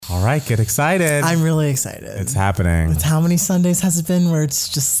right, get excited. I'm really excited. It's happening. How many Sundays has it been where it's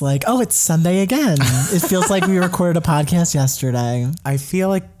just like, oh, it's Sunday again? It feels like we recorded a podcast yesterday. I feel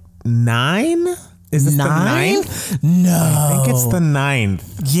like 9? Is this 9? the 9th? No. I think it's the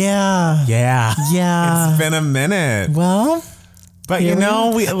 9th. Yeah. Yeah. It's been a minute. Well, but you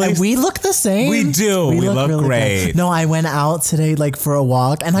know, we look the same. We do. We look really great. Good. No, I went out today like for a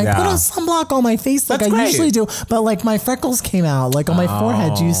walk and I put a sunblock on my face like That's I great. usually do. But like my freckles came out like on my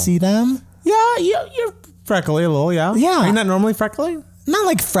forehead. Do you see them? Yeah, you're freckly a little, yeah. Yeah. Are you not normally freckly? Not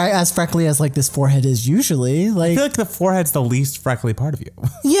like as freckly as like this forehead is usually. Like I feel like the forehead's the least freckly part of you.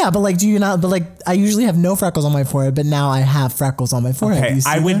 Yeah, but like, do you not? But like, I usually have no freckles on my forehead, but now I have freckles on my forehead. Okay,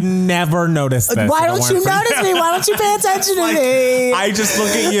 I would never notice this. Why don't you notice me? Why don't you pay attention to me? I just look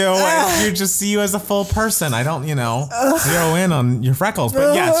at you and you just see you as a full person. I don't, zero in on your freckles.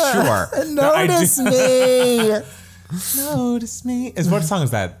 But yes, sure. Notice me. Notice me. What song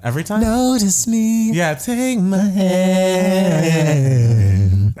is that? Every time? Notice me. Yeah, take my hand.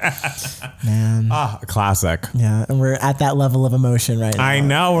 Man. A classic. Yeah, and we're at that level of emotion right now. I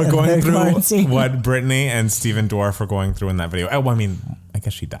know. We're going through quarantine. what Britney and Steven Dorff are going through in that video. Oh, I mean, I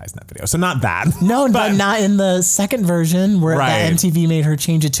guess she dies in that video. So not that. No, but not in the second version where that MTV made her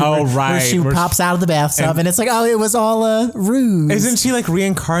change it to where she pops out of the bathtub and it's like, oh, it was all a ruse. Isn't she like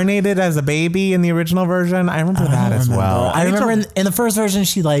reincarnated as a baby in the original version? I remember that as well. I remember in the first version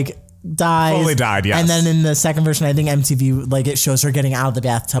she like dies. Fully died, yes. And then in the second version, I think MTV like it shows her getting out of the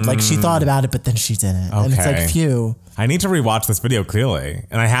bathtub. Like she thought about it, but then she didn't. Okay. And it's like, phew. I need to rewatch this video clearly.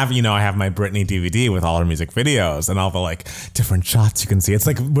 And I have my Britney DVD with all her music videos and all the like different shots you can see. It's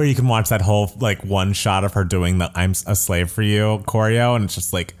like where you can watch that whole like one shot of her doing the I'm a Slave for You choreo. And it's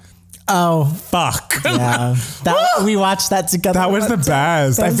just like, oh, fuck. Yeah. We watched that together. That was the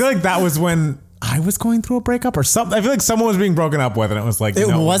best. I feel like that was when I was going through a breakup or something. I feel like someone was being broken up with and it was like, it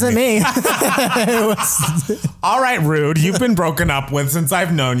wasn't me. All right, Rude. You've been broken up with since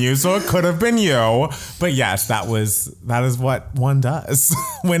I've known you, so it could have been you. But yes, that is what one does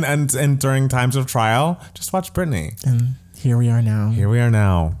when and during times of trial. Just watch Britney. And here we are now. Here we are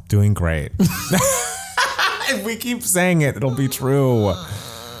now, doing great. If we keep saying it, it'll be true.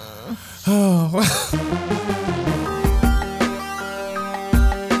 Oh.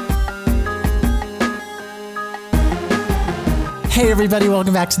 Hey everybody,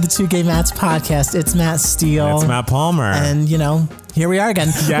 welcome back to the Two Gay Matts podcast. It's Matt Steele. It's Matt Palmer. And here we are again.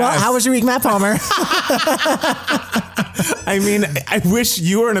 Yes. Well, how was your week, Matt Palmer? I mean, I wish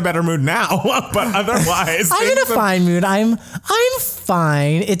you were in a better mood now, but otherwise. I'm in a fine mood. I'm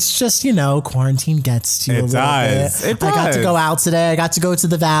fine. It's just, quarantine gets to you a little bit. It does. I got to go out today. I got to go to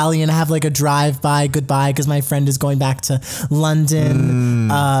the Valley and have like a drive-by goodbye because my friend is going back to London.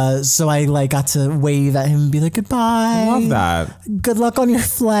 So I got to wave at him and be like, goodbye. I love that. Good luck on your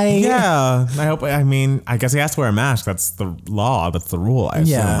flight. Yeah. I guess he has to wear a mask. That's the law. That's the rule, I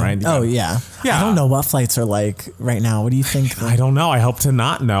assume, right? Oh, yeah. I don't know what flights are like right now. What do you think? I don't know. I hope to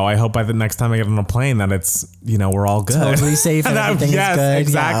not know. I hope by the next time I get on a plane that it's, we're all good. Totally safe and everything is good. Yes,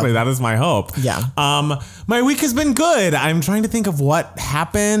 exactly. Yeah. That is my hope. Yeah. My week has been good. I'm trying to think of what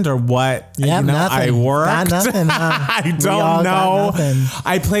happened or what, nothing. I worked. Nothing, I don't know.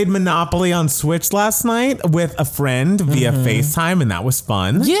 I played Monopoly on Switch last night with a friend via FaceTime, and that was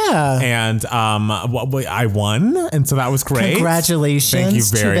fun. Yeah. And I won, and so that was great. Congratulations. Thank you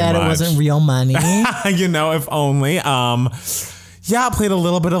very much. Too bad it wasn't real money. If only. Yeah, I played a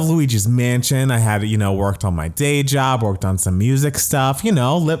little bit of Luigi's Mansion. I had, worked on my day job, worked on some music stuff,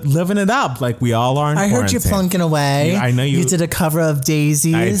 living it up like we all are in quarantine. I heard you plunking away. I know you. You did a cover of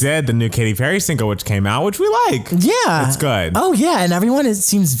Daisies. I did. The new Katy Perry single, which came out, which we like. Yeah. It's good. Oh, yeah. And everyone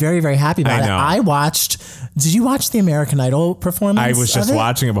seems very, very happy about it. Did you watch the American Idol performance? I was just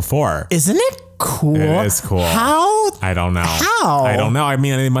watching it before. Isn't it cool? It is cool. How? I don't know. How? I don't know. I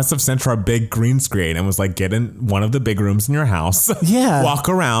mean, they must have sent her a big green screen and was like, get in one of the big rooms in your house. Yeah. Walk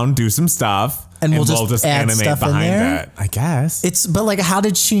around, do some stuff. And we'll just animate behind it. I guess. But how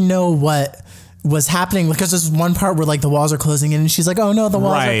did she know what was happening? Because there's one part where the walls are closing in and she's like, oh no, the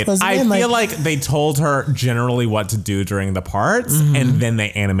walls are closing in. I feel like they told her generally what to do during the parts and then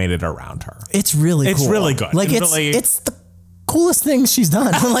they animated around her. It's really cool. It's really good. It's the coolest thing she's done.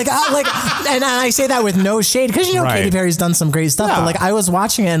 And I say that with no shade because Katy Perry's done some great stuff. Yeah. But I was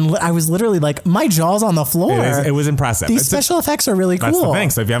watching it and I was literally my jaw's on the floor. It was impressive. These special effects are really cool. That's the thing.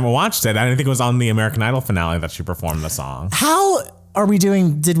 So if you haven't watched it, I think it was on the American Idol finale that she performed the song. How are we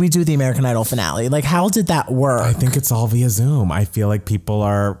doing? Did we do the American Idol finale? How did that work? I think it's all via Zoom. I feel like people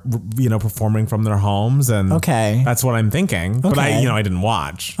are, performing from their homes, and that's what I'm thinking. Okay. But I didn't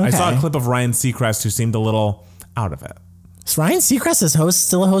watch. Okay. I saw a clip of Ryan Seacrest who seemed a little out of it. Is Ryan Seacrest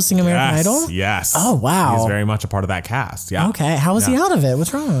still hosting American Idol? Yes. Oh, wow. He's very much a part of that cast. Yeah. Okay. How is he out of it?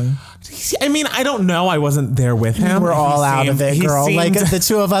 What's wrong? I mean, I don't know. I wasn't there with him. We're all out of it, girl. Like the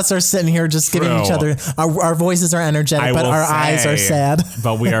two of us are sitting here just giving each other. Our voices are energetic, but our eyes are sad.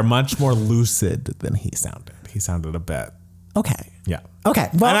 But we are much more lucid than he sounded. He sounded a bit. Okay. Yeah. Okay.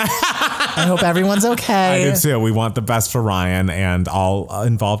 Well, I hope everyone's okay. I do too. We want the best for Ryan and all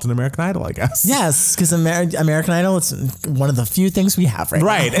involved in American Idol, I guess. Yes, because American Idol, it's one of the few things we have right now.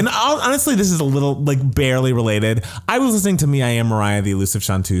 Right. And honestly, this is a little barely related. I was listening to Me, I Am Mariah, the Elusive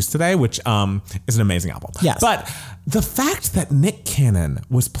Chanteuse today, which is an amazing album. Yes. But the fact that Nick Cannon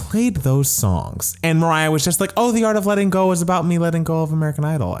was played those songs and Mariah was just like, oh, The Art of Letting Go is about me letting go of American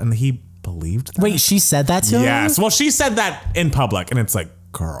Idol. And he believed that. Wait, she said that to him? Yes. Well, she said that in public and it's like,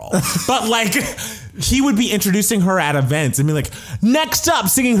 girl. But like he would be introducing her at events and be like, next up,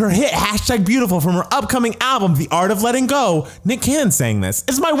 singing her hit #Beautiful from her upcoming album, The Art of Letting Go. Nick Cannon sang this.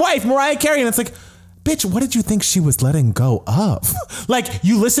 It's my wife, Mariah Carey. And it's like, bitch, what did you think she was letting go of? Like,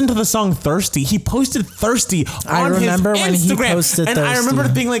 you listened to the song Thirsty. He posted Thirsty on his Instagram. When he posted Thirsty. I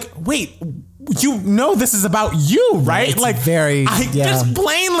remember being like, wait, you know this is about you, right? It's like just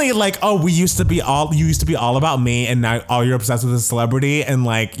plainly like, oh, you used to be all about me and now all you're obsessed with is celebrity and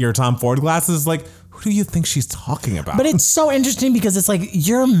like your Tom Ford glasses. Like, who do you think she's talking about? But it's so interesting because it's like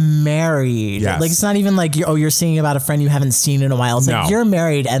you're married. Yes. Like it's not even like you're singing about a friend you haven't seen in a while. It's like you're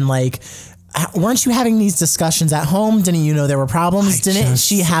married and like weren't you having these discussions at home? Didn't you know there were problems? Didn't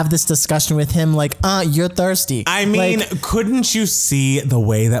she have this discussion with him like, you're thirsty? I mean, couldn't you see the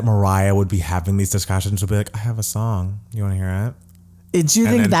way that Mariah would be having these discussions? Would be like, I have a song. You want to hear it? Do you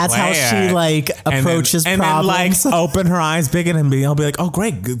think that's how she like approaches problems? And then like open her eyes big at him and I'll be like, oh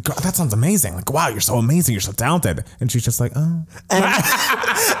great, that sounds amazing. Like, wow, you're so amazing, you're so talented. And she's just like, oh.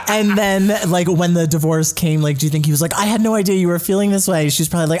 And then like when the divorce came, like, do you think he was like, I had no idea you were feeling this way? She's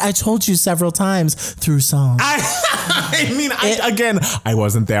probably like, I told you several times through songs. I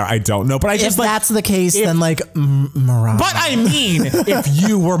wasn't there. I don't know. But I just if that's the case, then like Mariah. But I mean, if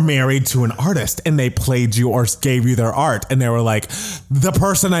you were married to an artist and they played you or gave you their art and they were like, the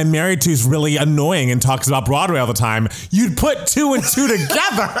person I'm married to is really annoying and talks about Broadway all the time, you'd put two and two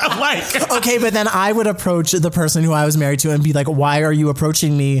together. Like, okay, but then I would approach the person who I was married to and be like, why are you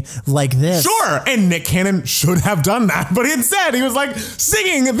approaching me like this? Sure. And Nick Cannon should have done that. But instead, he was like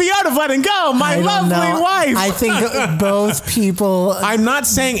singing The Art of Letting Go, my lovely wife. I think both people. I'm not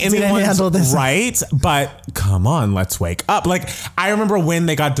saying anyone's right, but come on, let's wake up. Like, I remember when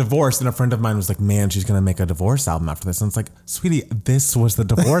they got divorced and a friend of mine was like, man, she's going to make a divorce album after this. And it's like, sweetie, this was the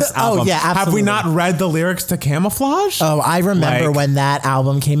divorce album. Oh, yeah, absolutely. Have we not read the lyrics to Camouflage? Oh, I remember when that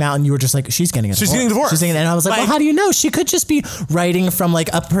album came out and you were just like, she's getting a divorce. She's getting divorced. And I was like, well, how do you know? She could just be writing from like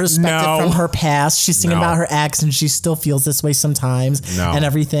a perspective from her past. She's singing about her ex and she still feels this way sometimes and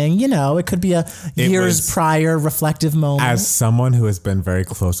everything. You know, it could be a years prior reflective moment. As someone who has been very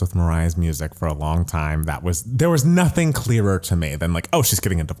close with Mariah's music for a long time, there was nothing clearer to me than like, oh, she's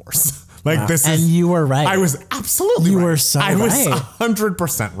getting a divorce. Like this and you were right. I was absolutely you right. were so I was right.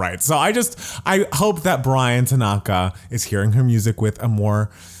 100% right. So I hope that Bryan Tanaka is hearing her music with a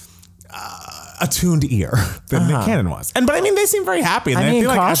more attuned ear than Nick Cannon was. But I mean, they seem very happy. And I mean,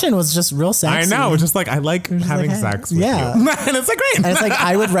 Caution was just real sexy. I know. It's just like, I like having sex with you. And it's like, great. And it's like,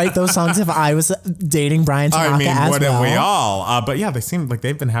 I would write those songs if I was dating Bryan Tanaka wouldn't we all? But yeah, they seem like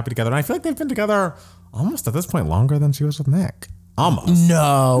they've been happy together. And I feel like they've been together almost at this point longer than she was with Nick. Almost.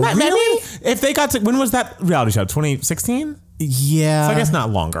 No. Really? Maybe if they got to, when was that reality show? 2016? Yeah. So I guess not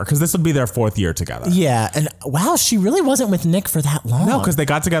longer because this would be their 4th year together. Yeah. And wow, she really wasn't with Nick for that long. No, because they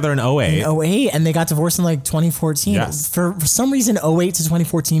got together in 08. In 08 and they got divorced in like 2014. Yes. For some reason, 08 to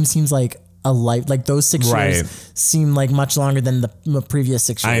 2014 seems like a life. Like those 6 years seem like much longer than the previous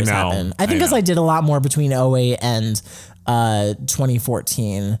 6 years happened. I think because I did a lot more between 08 and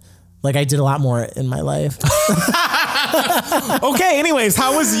 2014. Like I did a lot more in my life. Okay, anyways,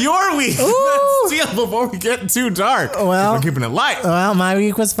 how was your week? Before we get too dark. Well, we're keeping it light. Well, my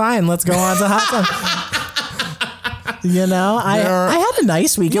week was fine. Let's go on to hot tub. You know, I had a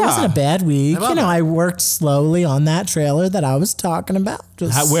nice week. It wasn't a bad week. I worked slowly on that trailer that I was talking about.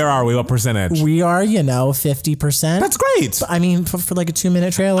 Where are we? What percentage? We are, 50%. That's great. I mean, for like a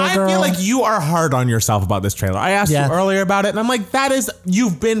 2-minute trailer, I feel like you are hard on yourself about this trailer. I asked you earlier about it, and I'm like,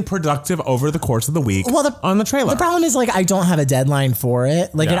 you've been productive over the course of the week on the trailer. The problem is, like, I don't have a deadline for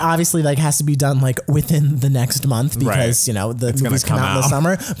it. Like, it obviously, like, has to be done, like, within the next month because, the movies come out in the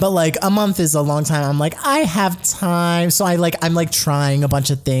summer. But, like, a month is a long time. I'm like, I have time. So, I'm, like, trying a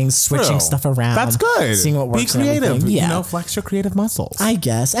bunch of things, switching stuff around. That's good. Seeing what works. Be creative. Flex your creative muscles. I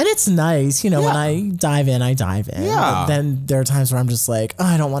guess. And it's nice, when I dive in, I dive in. Yeah. But then there are times where I'm just like,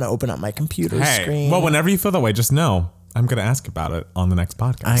 I don't want to open up my computer screen. Well, whenever you feel that way, just know I'm going to ask about it on the next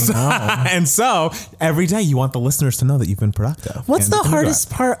podcast. I know. And so every day you want the listeners to know that you've been productive. What's the hardest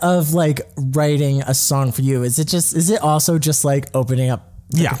part of like writing a song for you? Is it also just like opening up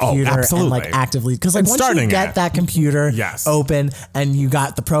the computer absolutely. and like actively? Because like once you get that computer open and you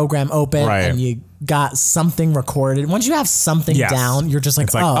got the program open and you got something recorded, once you have something down, you're just like,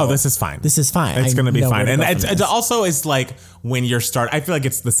 this is fine. This is fine. It's going to be fine. And it also is like when you're I feel like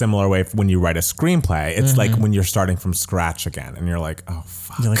it's the similar way when you write a screenplay. It's like when you're starting from scratch again and you're like, oh,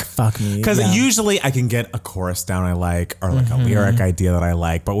 fuck. You're like, fuck me. Because usually I can get a chorus down I like or like a lyric idea that I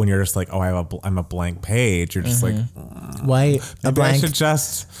like. But when you're just like, oh, I'm a blank page, you're just like, white, a blank. I should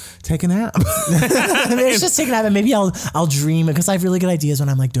just take a nap. Maybe I should just take a nap and maybe I'll dream because I have really good ideas when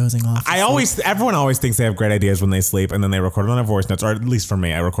I'm like dozing off. Everyone always thinks they have great ideas when they sleep and then they record it on their voice notes, or at least for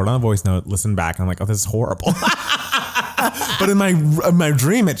me, I record on a voice note, listen back, and I'm like, oh, this is horrible. But in my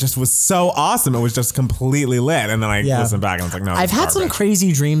dream, it just was so awesome. It was just completely lit. And then I listened back and I was like, no, I've had some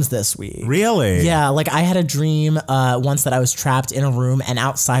crazy dreams this week. Really? Yeah. Like I had a dream once that I was trapped in a room and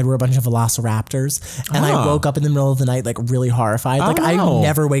outside were a bunch of velociraptors. And I woke up in the middle of the night, like really horrified. Like I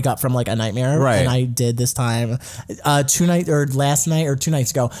never wake up from like a nightmare. Right. And I did this time. Last night or 2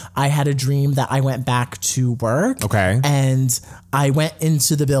 nights ago, I had a dream that I went back to work. Okay. And I went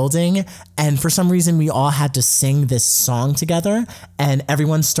into the building and for some reason we all had to sing this song together and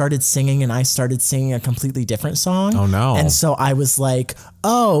everyone started singing and I started singing a completely different song. Oh no. And so I was like,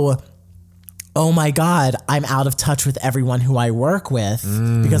 oh my God, I'm out of touch with everyone who I work with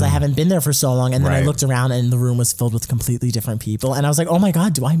because I haven't been there for so long. And then I looked around and the room was filled with completely different people. And I was like, oh my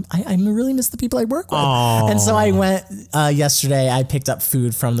God, I really miss the people I work with. Aww. And so I went yesterday, I picked up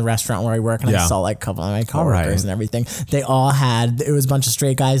food from the restaurant where I work and I saw like a couple of my coworkers and everything. It was a bunch of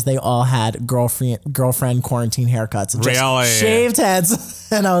straight guys. They all had girlfriend quarantine haircuts. Really? Shaved heads.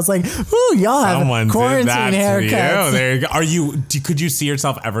 And I was like, ooh, y'all have quarantine haircuts. There you go. Could you see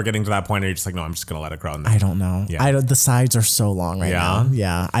yourself ever getting to that point? Or you're just like, no, I'm just going to let it grow. I don't know. Yeah. The sides are so long right now.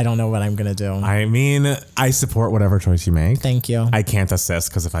 Yeah. I don't know what I'm going to do. I mean, I support whatever choice you make. Thank you. I can't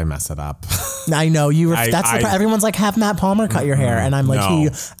assist because if I mess it up. I know. Everyone's like, have Matt Palmer cut your hair. And I'm like, he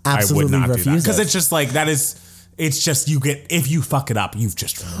absolutely refuses. Because it's just like, it's just if you fuck it up, you've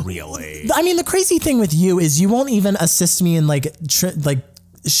just really. I mean, the crazy thing with you is you won't even assist me in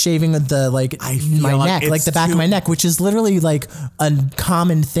shaving the my neck, like the back of my neck, which is literally like a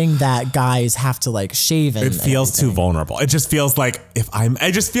common thing that guys have to like shave. It feels too vulnerable. It just feels like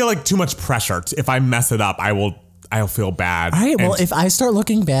I just feel like too much pressure. If I mess it up, I'll feel bad. All right. Well, if I start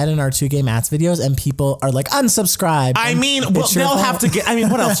looking bad in our 2Gay Mats videos and people are like, unsubscribe. I mean, they'll have to get. I mean,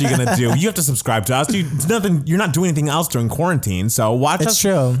 what else are you gonna do? You have to subscribe to us. You're not doing anything else during quarantine, so watch us. It's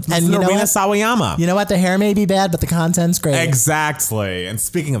true. And you know Rina Sawayama. You know what? The hair may be bad, but the content's great. Exactly. And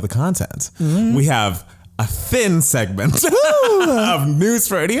speaking of the content, we have a thin segment of news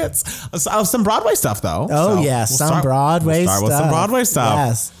for idiots. Some Broadway stuff, though. Some Broadway stuff. Start with some Broadway stuff.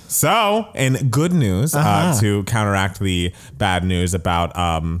 Yes. So, in good news, to counteract the bad news about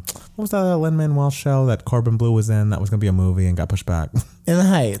what was that Lin-Manuel show that Corbin Bleu was in that was going to be a movie and got pushed back? In the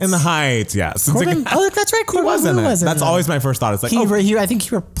Heights. In the Heights, yes. That's right. Corbin was in Bleu it. was in That's always my first thought. It's like I think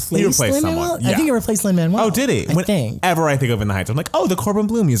he replaced someone. Yeah. I think he replaced Lin-Manuel. Oh, did he? Whenever I think of In the Heights, I'm like, oh, the Corbin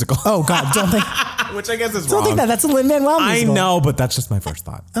Bleu musical. Oh God, don't think. Which I guess is wrong. Don't think that's a Lin-Manuel musical. I know, but that's just my first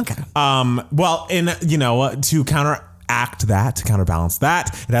thought. Okay. Well, to counterbalance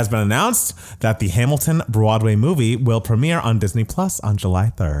that, it has been announced that the Hamilton Broadway movie will premiere on Disney Plus on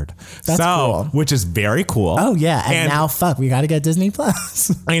July 3rd. That's cool. Which is very cool. Oh yeah, and now we got to get Disney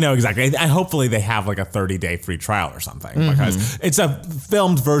Plus. I know, exactly. And hopefully they have like a 30-day free trial or something because it's a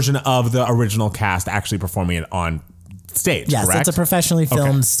filmed version of the original cast actually performing it on stage. Yes, correct? It's a professionally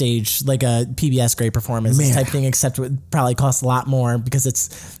filmed stage, like a PBS great performance type thing, except it would probably cost a lot more because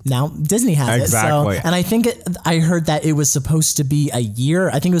it's now Disney has exactly. it. So, and I think I heard that it was supposed to be a year.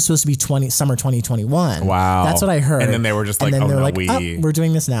 I think it was supposed to be summer 2021. Wow. That's what I heard. And then they were just like, we're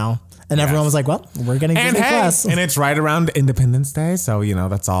doing this now. And everyone was like, well, we're getting Disney Plus. And it's right around Independence Day. So,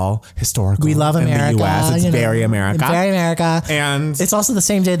 that's all historical. We love America. In the US. It's very America. Very America. And it's also the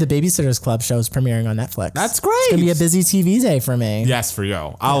same day the Babysitters Club show is premiering on Netflix. That's great. It's going to be a busy TV day for me. Yes, for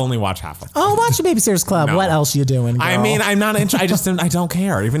you. I'll only watch half of it. Oh, watch the Babysitters Club. No. What else you doing, girl? I mean, I'm not I don't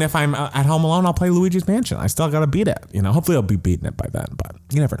care. Even if I'm at home alone, I'll play Luigi's Mansion. I still got to beat it. Hopefully I'll be beating it by then, but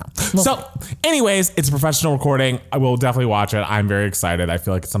you never know. Well, so anyways, it's a professional recording. I will definitely watch it. I'm very excited. I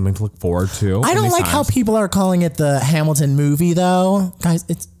feel like it's something to look forward to. I don't like how people are calling it the Hamilton movie, though. Guys,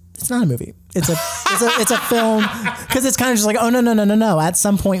 it's not a movie. It's a film because it's kind of just like, oh no. At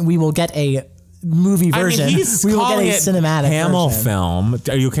some point we will get a movie version. We will get a cinematic Hamill version. film.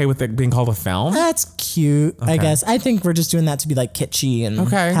 Are you okay with it being called a film? That's cute, I guess. I think we're just doing that to be like kitschy and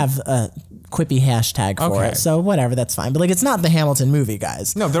have a quippy hashtag for it. So whatever, that's fine. But like, it's not the Hamilton movie,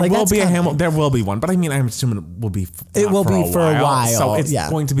 guys. No, there will be a Hamilton. There will be one, but I mean, I'm assuming it will be. It will be for a while. So it's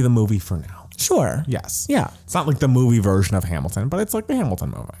going to be the movie for now. Sure. Yes. Yeah. It's not like the movie version of Hamilton, but it's like the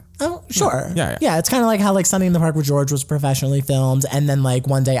Hamilton movie. Oh, sure. Yeah. Yeah. It's kind of like how like Sunday in the Park with George was professionally filmed, and then like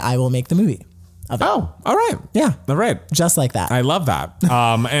one day I will make the movie of it. Oh, all right. Yeah. All right. Just like that. I love that.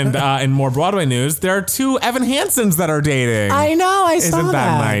 And in more Broadway news, there are 2 Evan Hansons that are dating. I know. I saw that. Isn't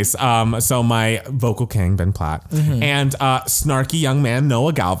that nice? So my vocal king, Ben Platt, and snarky young man,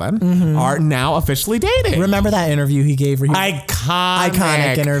 Noah Galvin, are now officially dating. Remember that interview he gave? Where he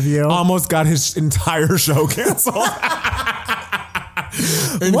Iconic interview. Almost got his entire show canceled.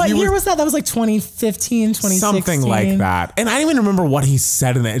 What year was that? That was like 2015, 2016? Something like that. And I don't even remember what he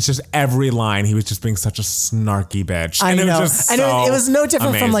said in it. It's just every line, he was just being such a snarky bitch. I know. It was no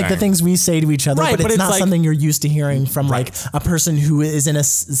different from like the things we say to each other, but it's not like, something you're used to hearing from like a person who is in a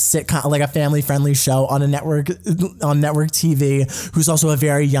sitcom, like a family-friendly show on network TV, who's also a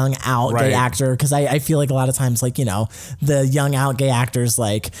very young out gay actor. Because I feel like a lot of times, like, you know, the young out gay actors,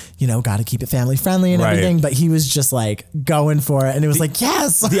 like, you know, got to keep it family-friendly and everything. But he was just like going for it. And it was like,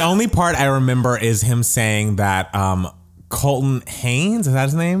 yes. The only part I remember is him saying that Colton Haynes, is that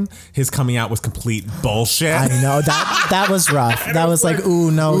his name? His coming out was complete bullshit. I know that was rough. That was like,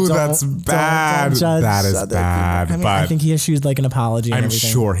 ooh, no, ooh, that's bad. Don't judge that is bad. I mean, I think he issued like an apology. I'm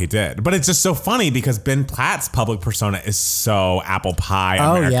sure he did. But it's just so funny because Ben Platt's public persona is so apple pie,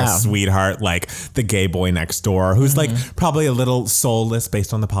 America's sweetheart, like the gay boy next door, who's like probably a little soulless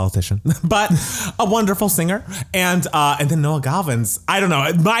based on The Politician, but a wonderful singer. And then Noah Galvin's, I don't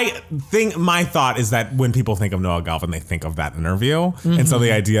know. My thought is that when people think of Noah Galvin, they think of that interview. And so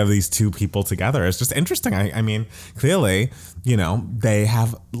the idea of these 2 people together is just interesting. I mean, clearly, you know, they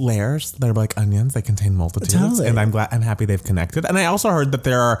have layers. They're like onions. They contain multitudes. Totally. And I'm happy they've connected. And I also heard that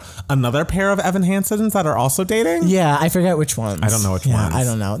there are another pair of Evan Hansons that are also dating. Yeah, I forget which ones. I don't know which ones. I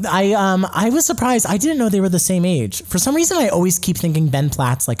don't know. I was surprised. I didn't know they were the same age. For some reason, I always keep thinking Ben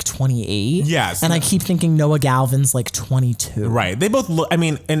Platt's like 28. Yes. And I keep thinking Noah Galvin's like 22. Right. They both look, I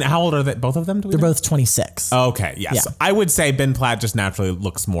mean, and how old are they? Both of them? They're both 26. Okay. Yes. Yeah. I would say Ben Platt just naturally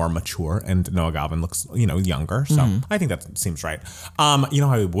looks more mature and Noah Galvin looks, you know, younger. So I think that seems right. You know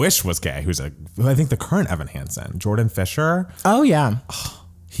who I wish was gay, who I think the current Evan Hansen, Jordan Fisher. Oh, yeah.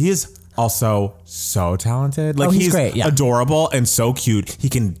 He is also so talented. Like, he's great, adorable and so cute. He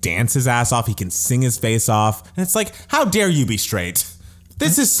can dance his ass off. He can sing his face off. And it's like, how dare you be straight?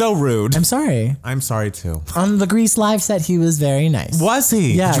 This is so rude. I'm sorry. I'm sorry too. On the Grease live set, he was very nice. Was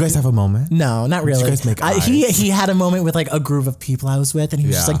he? Yeah. Did you guys have a moment? No, not really. Did you guys make eyes? He had a moment with like a group of people I was with, and he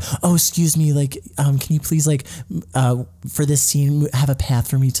was just like, "Oh, excuse me, like, can you please like, for this scene, have a path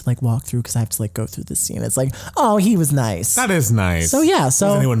for me to like walk through because I have to like go through this scene." It's like, oh, he was nice. That is nice. So yeah. So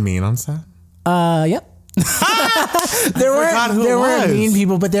was anyone mean on set? Yep. there weren't mean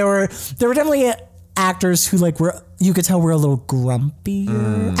people, but there were definitely actors who like you could tell were a little grumpy.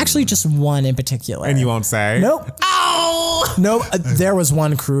 Actually, just one in particular. And you won't say? Nope. Ow! Nope. There was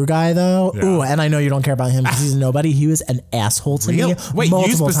one crew guy though. Yeah. Ooh, and I know you don't care about him because he's a nobody. He was an asshole to me. Wait,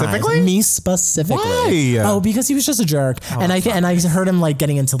 multiple you specifically? Times. Me specifically. Why? Oh, because he was just a jerk. And I heard him like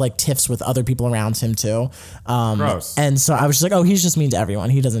getting into like tiffs with other people around him too. Gross. And so I was just like, oh, he's just mean to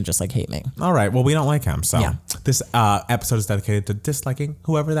everyone. He doesn't just like hate me. All right. Well, we don't like him. So this episode is dedicated to disliking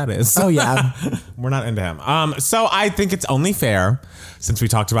whoever that is. Oh yeah. We're not into him. So I think it's only fair, since we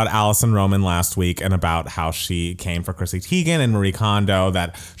talked about Alison Roman last week and about how she came for Chrissy Teigen and Marie Kondo,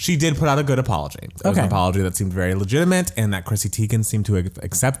 that she did put out a good apology. It was an apology that seemed very legitimate and that Chrissy Teigen seemed to have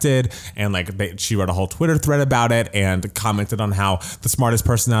accepted. And like she wrote a whole Twitter thread about it and commented on how the smartest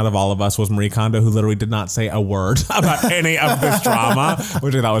person out of all of us was Marie Kondo, who literally did not say a word about any of this drama,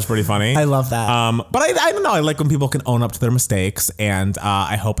 which I thought was pretty funny. I love that. But I don't know. I like when people can own up to their mistakes, and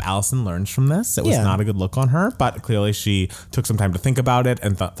I hope Alison learns from this. It was not a good look on her, but clearly she took some time to think about it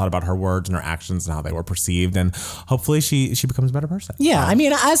and thought about her words and her actions and how they were perceived, and hopefully she becomes a better person. Yeah, I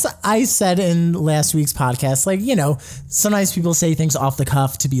mean, as I said in last week's podcast, like, you know, sometimes people say things off the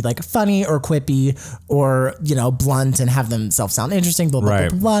cuff to be like funny or quippy or, you know, blunt and have themselves sound interesting, blah, blah,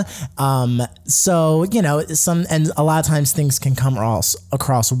 blah, blah. So, you know, and a lot of times things can come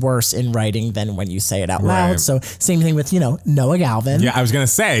across worse in writing than when you say it out loud. So same thing with, you know, Noah Galvin. Yeah, I was going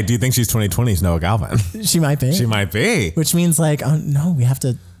to say, do you think she's 2020's Noah Galvin? She might be. She might be. Which means like, oh no, we have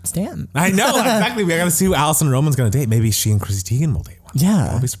to stand. I know, exactly. We got to see who Alison Roman's going to date. Maybe she and Chrissy Teigen will date one Yeah.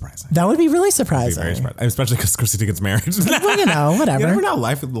 That would be surprising. That would be really surprising. Very surprising. Especially because Chrissy Teigen's married. Well, whatever. You never know.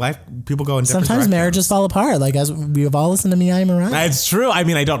 Life, people go in different Sometimes directions. marriages fall apart, like as we've all listened to Mia Mariah. It's true. I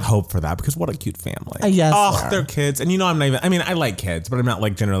mean, I don't hope for that because what a cute family. Yes. Oh, they're kids. And I'm not even, I like kids, but I'm not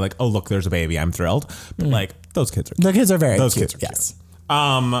like generally like, oh, look, there's a baby. I'm thrilled. But like, those kids are cute. The kids are very Those cute. kids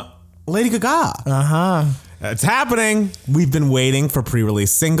are cute. Lady Gaga. It's happening. We've been waiting for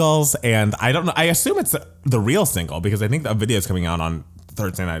pre-release singles, and I don't know. I assume it's the real single because I think the video is coming out on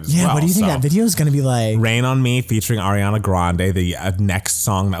Thursday night as well. Yeah, what do you think that video is going to be like? Rain on Me featuring Ariana Grande, the next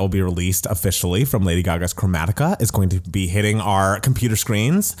song that will be released officially from Lady Gaga's Chromatica, is going to be hitting our computer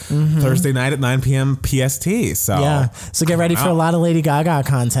screens Thursday night at 9 p.m. PST. So get ready for a lot of Lady Gaga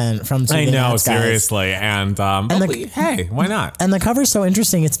content from Tuesday I know, nights, guys. seriously. And hey, why not? And the cover's so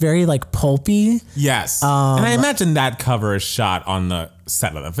interesting. It's very like pulpy. Yes. And I imagine that cover is shot on the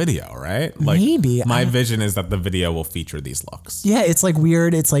set of the video, right? Like maybe. My vision is that the video will feature these looks. Yeah, it's like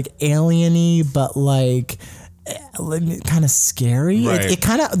weird. It's like alien-y, but like kind of scary. Right. It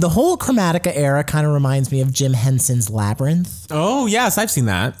kind of, the whole Chromatica era kind of reminds me of Jim Henson's Labyrinth. Oh, yes, I've seen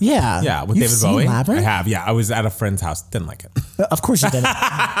that. Yeah. Yeah, with You've David seen Bowie. Labyrinth? I have, yeah. I was at a friend's house. Didn't like it. Of course you didn't.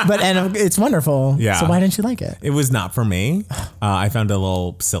 And it's wonderful. Yeah. So why didn't you like it? It was not for me. I found it a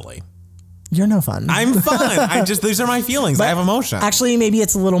little silly. You're no fun. I'm fun. These are my feelings. I have emotion. Actually, maybe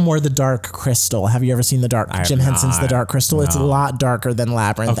it's a little more The Dark Crystal. Have you ever seen Jim Henson's The Dark Crystal? No. It's a lot darker than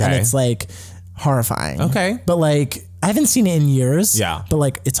Labyrinth, and it's like horrifying. Okay. But like, I haven't seen it in years. Yeah. But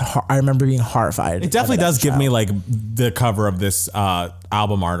like, I remember being horrified. It definitely does give me like the cover of this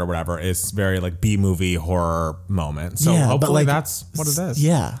album art or whatever is very like B-movie horror moment. So hopefully like, that's what it is.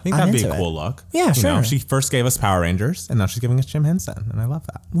 Yeah. I think that'd be a cool look. Yeah, sure. She first gave us Power Rangers and now she's giving us Jim Henson. And I love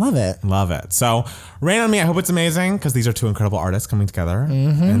that. Love it. Love it. So Rain on Me, I hope it's amazing because these are two incredible artists coming together.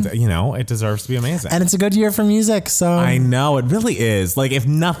 And it deserves to be amazing. And it's a good year for music. So I know it really is. Like if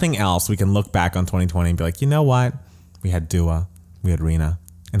nothing else, we can look back on 2020 and be like, you know what? We had Dua. We had Rina,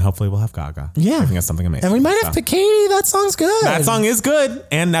 and hopefully we'll have Gaga. Yeah. Giving us something amazing. And we might have Katie. That song's good. That song is good.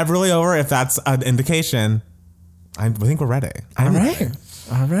 And Never Really Over, if that's an indication. I think we're ready. All right.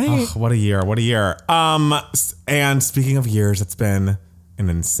 Oh, what a year. What a year. And speaking of years, it's been an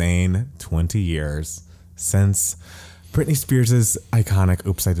insane 20 years since Britney Spears' iconic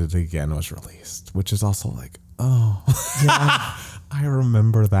Oops, I Did It Again was released, which is also like, oh. Yeah. I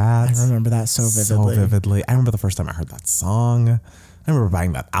remember that. I remember that so vividly. I remember the first time I heard that song. I remember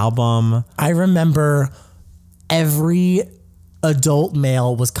buying that album. I remember every adult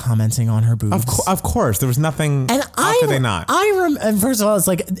male was commenting on her boobs. Of course. There was nothing. And how could they not? And first of all, it's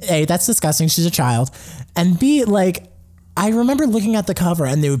like, A, that's disgusting. She's a child. And B, like, I remember looking at the cover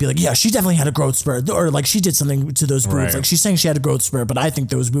and they would be like, yeah, she definitely had a growth spurt, or like she did something to those boobs. Right. Like she's saying she had a growth spurt, but I think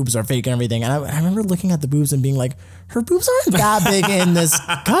those boobs are fake and everything. And I remember looking at the boobs and being like, her boobs aren't that big in this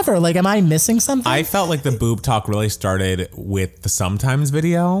cover. Like, am I missing something? I felt like the boob talk really started with the Sometimes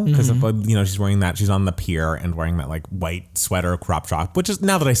video because she's wearing that. She's on the pier and wearing that like white sweater crop top, which is,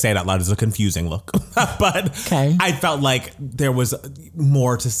 now that I say it out loud, is a confusing look. But I felt like there was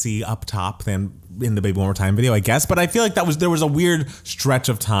more to see up top than in the Baby One More Time video, I guess. But I feel like there was a weird stretch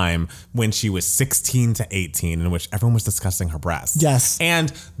of time when she was 16 to 18 in which everyone was discussing her breasts. Yes.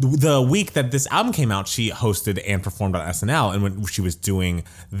 And the week that this album came out, she hosted and performed on SNL. And when she was doing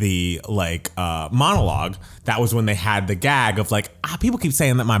the monologue, that was when they had the gag of like, people keep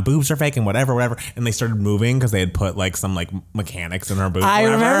saying that my boobs are fake and whatever. And they started moving because they had put like some like mechanics in her boobs. I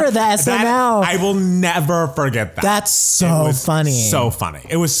remember the SNL. I will never forget that. That's so funny. So funny.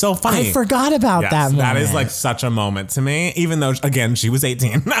 It was so funny. I forgot about that moment. That is like such a moment to me, even though, again, she was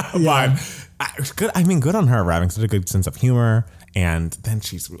 18. But good. I mean, good on her for having such a good sense of humor. And then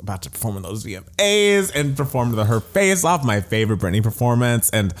she's about to perform in those VMAs and perform her face off, my favorite Britney performance.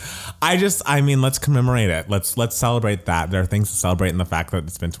 And let's commemorate it. Let's celebrate that. There are things to celebrate in the fact that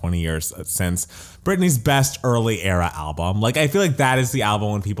it's been 20 years since Britney's best early era album. Like, I feel like that is the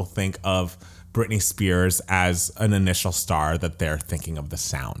album when people think of Britney Spears as an initial star that they're thinking of the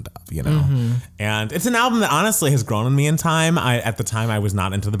sound of, And it's an album that honestly has grown on me in time. At the time I was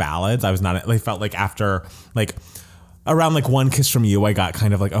not into the ballads. I felt like after like around like One Kiss From You, I got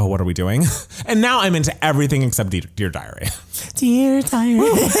kind of like, oh, what are we doing? And now I'm into everything except Dear Diary. Dear Diary.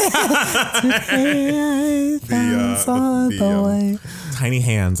 tiny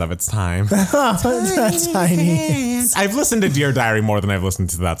hands of its time. Tiny hands. I've listened to Dear Diary more than I've listened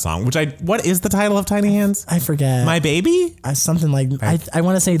to that song. What is the title of Tiny Hands? I forget. My Baby? Something like I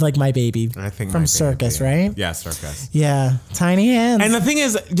want to say like My Baby. I think from Circus, right? Yeah, Circus. Yeah, Tiny Hands. And the thing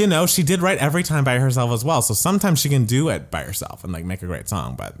is, she did write every time by herself as well. So sometimes she can do it by herself and like make a great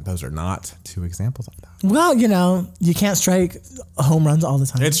song, but those are not two examples of that. Well, you can't strike home runs all the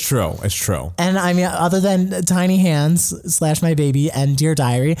time. It's true. It's true. And I mean, other than Tiny Hands / My Baby and Dear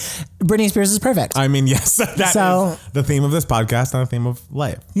Diary, Britney Spears is perfect. I mean, yes, that is the theme of this podcast and the theme of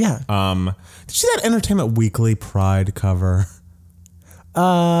life. Yeah. Did you see that Entertainment Weekly Pride cover?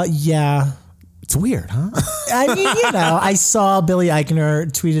 Yeah. It's weird, huh? I mean, I saw Billy Eichner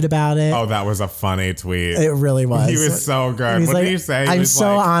tweeted about it. Oh, that was a funny tweet. It really was. He was so good. What did he say? I'm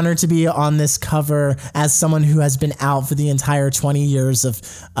so honored to be on this cover as someone who has been out for the entire 20 years of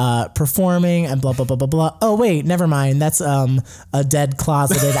performing and blah, blah, blah, blah, blah. Oh, wait, never mind. That's a dead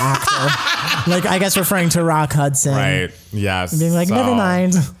closeted actor. Like, I guess referring to Rock Hudson. Right. Yes. Being like, never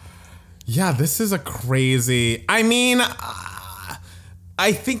mind. Yeah, this is a crazy... I mean...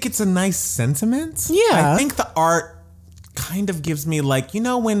 I think it's a nice sentiment. Yeah. I think the art kind of gives me like, have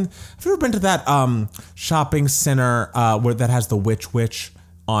you ever been to that shopping center where that has the Witch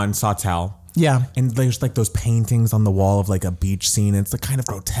on Sawtell? Yeah. And there's like those paintings on the wall of like a beach scene. It's the kind of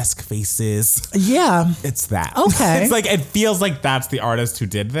grotesque faces. Yeah. It's that. Okay. It's like, it feels like that's the artist who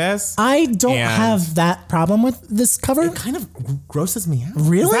did this. I don't have that problem with this cover. It kind of grosses me out.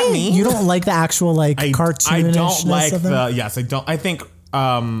 Really? Is that me? You don't like the actual like cartoonishness I don't like of them? yes, I don't. I think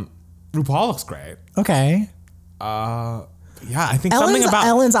RuPaul looks great. Okay. Yeah, I think something about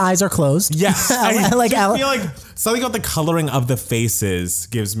Ellen's eyes are closed. Yes, I feel like something about the coloring of the faces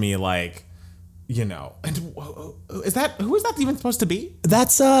gives me like, and who is that even supposed to be?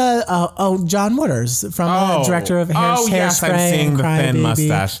 That's John Waters from director of Hairspray. Yes, I'm seeing the thin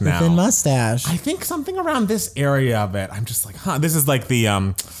mustache now. The thin mustache. I think something around this area of it. I'm just like, this is like the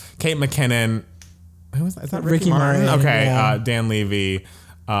Kate McKinnon. Who is that? Is that Ricky Martin? Okay, yeah. Dan Levy,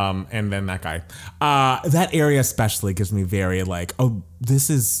 and then that guy. That area especially gives me very like, this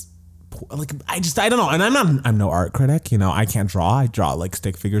is like I don't know. And I'm no art critic. I can't draw. I draw like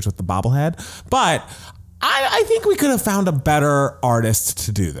stick figures with the bobblehead. But I think we could have found a better artist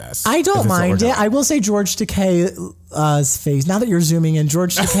to do this. I don't mind it. I will say George Takei's face. Now that you're zooming in,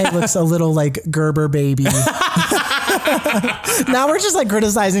 George Takei looks a little like Gerber baby. Now we're just like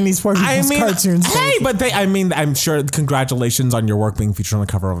criticizing these poor people's cartoons. Hey, but I'm sure congratulations on your work being featured on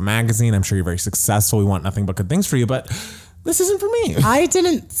the cover of a magazine. I'm sure you're very successful. We want nothing but good things for you, but this isn't for me. I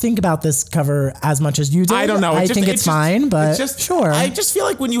didn't think about this cover as much as you did. I don't know. I think it's fine, but sure. I just feel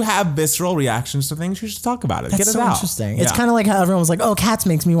like when you have visceral reactions to things, you should talk about it. That's Get it so out. Interesting. Yeah. It's kind of like how everyone was like, "Oh, Cats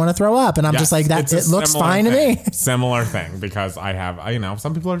makes me want to throw up," and I'm just like, "That it looks fine to me." Similar thing because I have,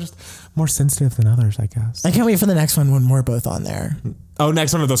 some people are just more sensitive than others, I guess. I can't wait for the next one when we're both on there. Oh,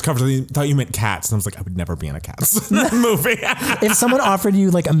 next one of those covers. I thought you meant Cats, and I was like, I would never be in a Cats movie. If someone offered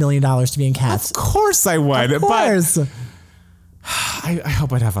you like $1 million to be in Cats, of course I would. Of course. But I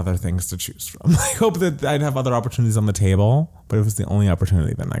hope I'd have other things to choose from. I hope that I'd have other opportunities on the table, but if it was the only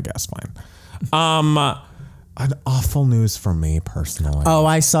opportunity, then I guess fine. An awful news for me personally. Oh,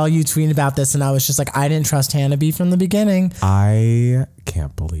 I saw you tweeting about this, and I was just like, I didn't trust Hannah B from the beginning. I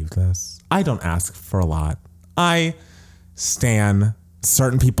can't believe this. I don't ask for a lot. I stan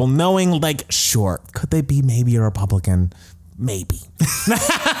certain people knowing, like, sure, could they be maybe a Republican? Maybe.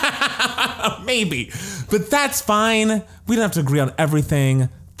 Maybe. But that's fine. We don't have to agree on everything.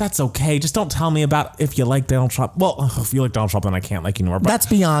 That's okay. Just don't tell me about if you like Donald Trump. Well, if you like Donald Trump, then I can't like you anymore. But that's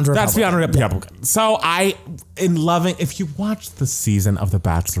beyond Republican. That's beyond Republican. Yeah. So if you watched the season of The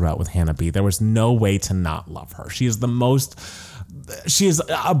Bachelorette with Hannah B, there was no way to not love her. She is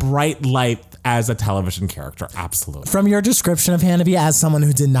a bright light as a television character. Absolutely. From your description of Hannah B as someone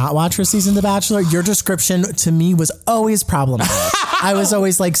who did not watch her season The Bachelor, your description to me was always problematic. I was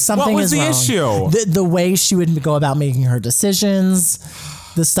always like, something is wrong. What was the issue? The way she would go about making her decisions,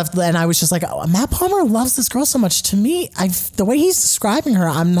 the stuff, and I was just like, Matt Palmer loves this girl so much. To me, the way he's describing her,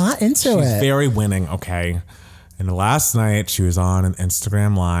 I'm not into it. She's very winning, okay? And last night, she was on an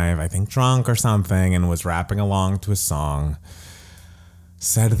Instagram Live, I think drunk or something, and was rapping along to a song.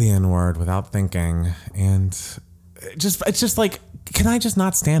 Said the N-word without thinking, and it's just like, can I just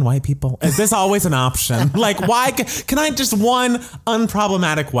not stand white people? Is this always an option? Like, why can I just one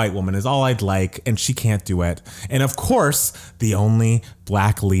unproblematic white woman is all I'd like, and she can't do it. And of course, the only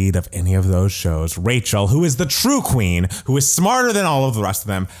black lead of any of those shows, Rachel, who is the true queen, who is smarter than all of the rest of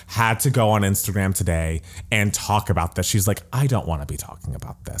them, had to go on Instagram today and talk about this. She's like, I don't want to be talking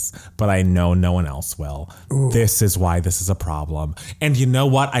about this, but I know no one else will. Ooh. This is why this is a problem. And you know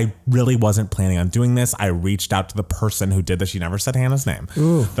what? I really wasn't planning on doing this. I reached out to the person who did this. She never said Hannah's name.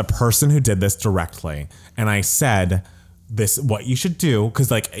 Ooh. The person who did this directly. And I said, this, what you should do, because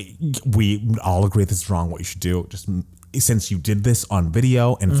like we all agree this is wrong. What you should do, just since you did this on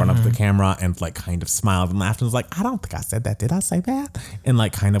video in front of the camera and like kind of smiled and laughed and was like, I don't think I said that. Did I say that? And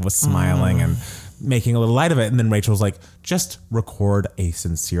like kind of was smiling and making a little light of it. And then Rachel was like, just record a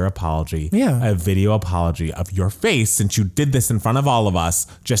sincere apology, a video apology of your face. Since you did this in front of all of us,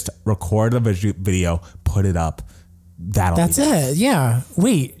 just record a video, put it up. That's it. Yeah.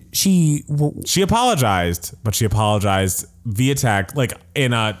 Wait, she apologized, but she apologized via text, like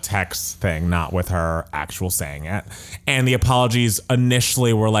in a text thing, not with her actual saying it. And the apologies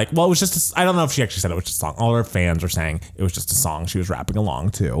initially were like, well, it was just, I don't know if she actually said it was just a song. All her fans are saying it was just a song she was rapping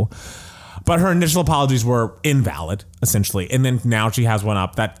along to. But her initial apologies were invalid, essentially. And then now she has one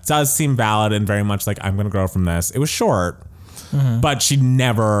up that does seem valid and very much like, I'm going to grow from this. It was short, but she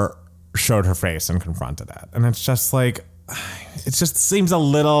never showed her face and confronted it. And it's just like, it just seems a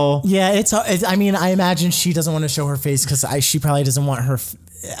little... Yeah, it's I mean, I imagine she doesn't want to show her face because she probably doesn't want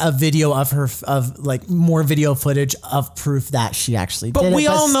a video of her, of like more video footage of proof that she actually did it. But we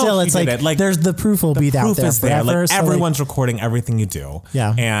all know it's like, it. Like, there's the proof will be out there forever. Like, so everyone's recording everything you do.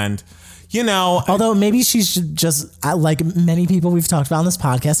 Yeah. And... you know, although maybe she's just like many people we've talked about on this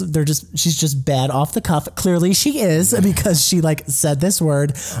podcast, she's just bad off the cuff. Clearly she is, because she like said this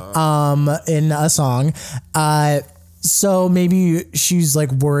word in a song. So maybe she's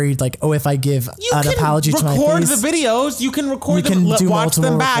like worried, like, oh, if I give an apology to my face, record the videos. You can record them, watch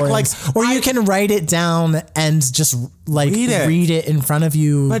them back, like, or you can write it down and just like read it in front of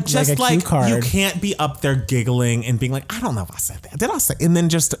you, but just like a cue card. You can't be up there giggling and being like, I don't know if I said that. Did I say? And then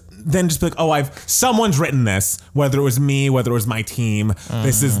just be like, oh, someone's written this. Whether it was me, whether it was my team,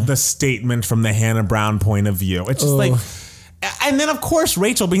 this is the statement from the Hannah Brown point of view. It's just like. And then, of course,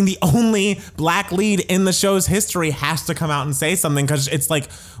 Rachel, being the only black lead in the show's history, has to come out and say something, because it's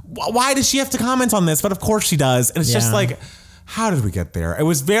like, why does she have to comment on this? But of course she does. And it's just like, how did we get there? It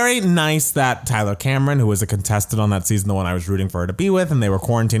was very nice that Tyler Cameron, who was a contestant on that season, the one I was rooting for her to be with, and they were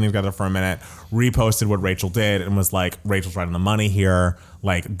quarantining together for a minute, reposted what Rachel did and was like, Rachel's right on the money here.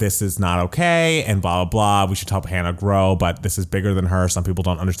 Like, this is not okay, and blah, blah, blah. We should help Hannah grow, but this is bigger than her. Some people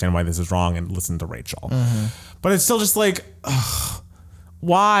don't understand why this is wrong, and listen to Rachel. But it's still just like, ugh,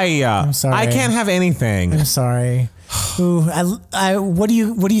 why? I'm sorry. I can't have anything. I'm sorry. Ooh, what do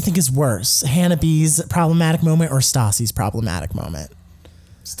you think is worse, Hannah B's problematic moment or Stassi's problematic moment?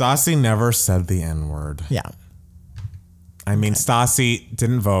 Stassi never said the N-word. Yeah. I mean, Stassi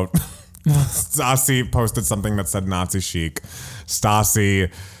didn't vote. Stassi posted something that said Nazi chic.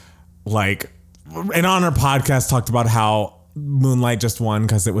 Stassi, like, and on her podcast talked about how Moonlight just won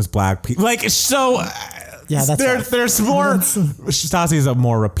because it was black people. Like, so... yeah, that's there's more. Stassi is a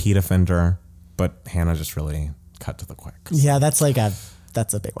more repeat offender, but Hannah just really cut to the quick. Yeah, that's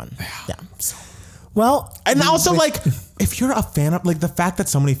a big one. Yeah. Well, and also like, if you're a fan of, like, the fact that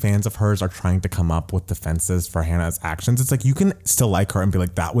so many fans of hers are trying to come up with defenses for Hannah's actions, it's like, you can still like her and be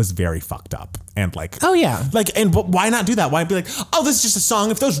like, that was very fucked up. And like, oh yeah. Like, and but why not do that? Why be like, oh, this is just a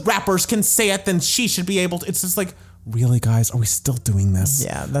song. If those rappers can say it, then she should be able to. It's just like, really, guys, are we still doing this?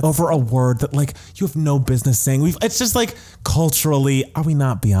 Yeah, over a word that, like, you have no business saying. It's just like, culturally, are we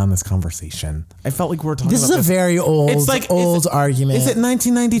not beyond this conversation? I felt like we were talking. This about is a very old, argument. Is it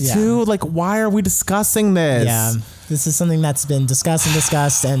 1992? Yeah. Like, why are we discussing this? Yeah, this is something that's been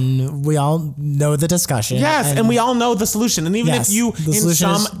discussed, and we all know the discussion. Yes, and we all know the solution. And even if you, in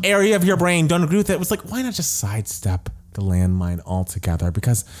some area of your brain, don't agree with it, it's like, why not just sidestep the landmine altogether?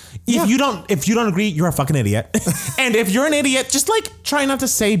 Because if you don't agree, you're a fucking idiot. And if you're an idiot, just like try not to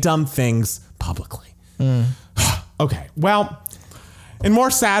say dumb things publicly. Okay, well, in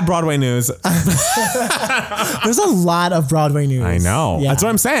more sad Broadway news, there's a lot of Broadway news. I know. Yeah. That's what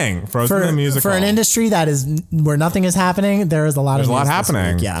I'm saying. Frozen the musical. For an industry that is where nothing is happening, there is a lot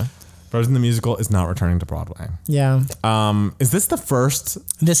happening. Yeah. Frozen the musical is not returning to Broadway. Yeah. Is this the first?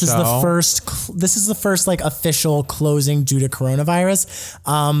 This is the first like official closing due to coronavirus.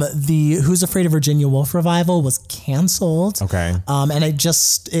 The Who's Afraid of Virginia Woolf revival was canceled. Okay. And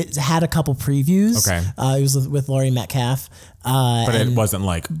it had a couple previews. Okay. It was with Laurie Metcalf. But it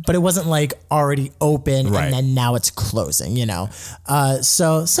wasn't like already open Right. and then now it's closing, you know?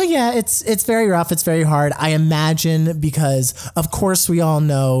 So yeah, it's very rough. It's very hard. I imagine because of course we all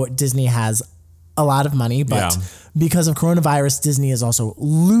know Disney has a lot of money, but because of coronavirus, Disney is also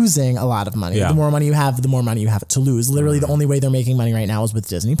losing a lot of money. Yeah. The more money you have, the more money you have to lose. Literally the only way they're making money right now is with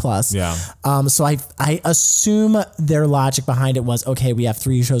Disney Plus. Yeah. So I assume their logic behind it was, okay, we have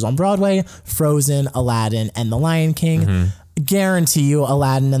 3 shows on Broadway, Frozen, Aladdin, and The Lion King. Guarantee you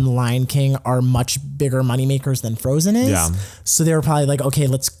Aladdin and The Lion King are much bigger moneymakers than Frozen is. Yeah. So they were probably like, okay,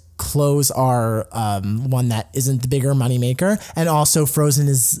 let's close our one that isn't the bigger moneymaker. And also Frozen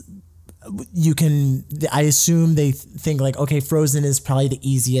is, I assume they think like, okay, Frozen is probably the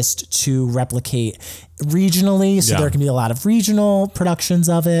easiest to replicate regionally. So there can be a lot of regional productions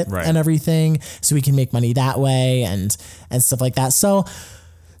of it and everything. So we can make money that way and stuff like that. So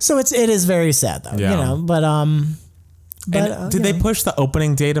it is very sad though, you know, but did they push the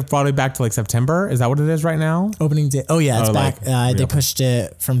opening date of Broadway back to like September? Is that what it is right now? Opening date. Oh yeah, it's back. They pushed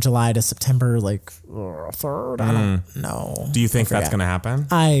it from July to September, like 3rd. I don't know. Do you think that's going to happen?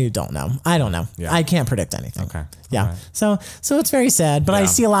 I don't know. Yeah. I can't predict anything. Okay. Yeah. Okay. So it's very sad, but I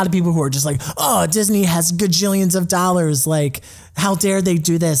see a lot of people who are just like, oh, Disney has gajillions of dollars. Like, how dare they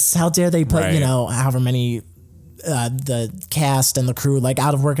do this? How dare they put, however many, the cast and the crew like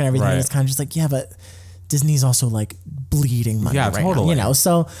out of work and everything. It's kind of just like, yeah, but Disney's also like bleeding money right now, you know?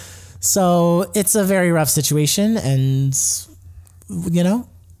 So it's a very rough situation and, you know,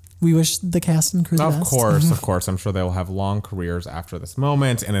 we wish the cast and crew the best. Of course. I'm sure they will have long careers after this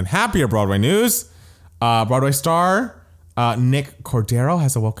moment. And in happier Broadway news, Broadway star Nick Cordero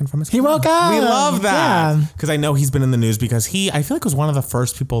has awoken from his coma. He woke up. We love that. Because I know he's been in the news because I feel like was one of the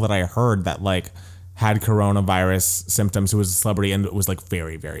first people that I heard that like had coronavirus symptoms, who was a celebrity, and it was like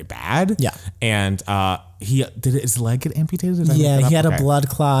very, very bad. Yeah. And his leg get amputated? He had a blood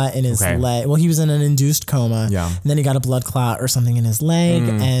clot in his leg. Well, he was in an induced coma. Yeah. And then he got a blood clot or something in his leg.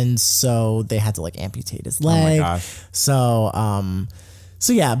 And so they had to like amputate his leg. Oh my gosh.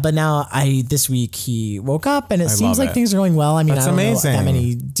 So yeah, but now this week he woke up and it seems like things are going well. I mean, I don't know that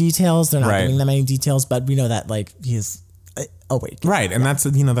many details. They're not giving that many details, but we know that like he is awake. Right. And that's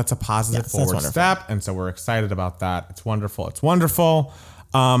a positive forward step. And so we're excited about that. It's wonderful.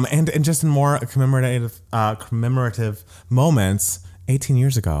 And just in more commemorative moments, 18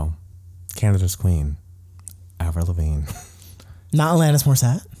 years ago, Canada's Queen, Avril Lavigne. Not Alanis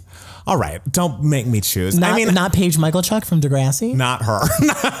Morissette. All right, don't make me choose. Not Paige Michalchuk from Degrassi. Not her.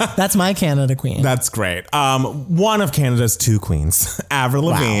 That's my Canada Queen. That's great. One of Canada's 2 queens, Avril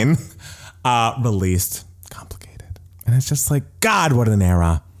Lavigne, released Complicated. And it's just like, God, what an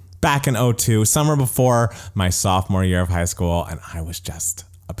era. Back in 2002, summer before my sophomore year of high school, and I was just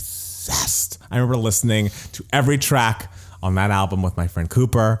obsessed. I remember listening to every track on that album with my friend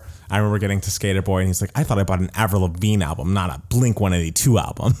Cooper. I remember getting to Skater Boy, and he's like, I thought I bought an Avril Lavigne album, not a Blink-182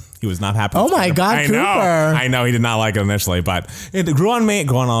 album. He was not happy. Oh my God, Cooper. I know, he did not like it initially, but it grew on me, it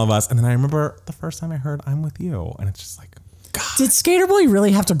grew on all of us. And then I remember the first time I heard I'm With You, and it's just like, God. Did Skater Boy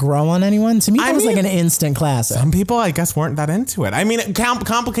really have to grow on anyone? To me, that was like an instant classic. Some people, I guess, weren't that into it. I mean,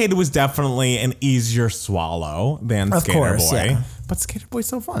 Complicated was definitely an easier swallow than Skater Boy. Yeah. But Skater Boy's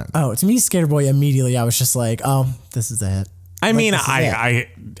so fun. Oh, to me, Skater Boy, immediately, I was just like, oh, this is a hit. I mean, I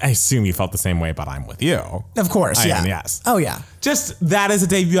assume you felt the same way about I'm With You. Of course, yeah. Yes. Oh, yeah. Just that is a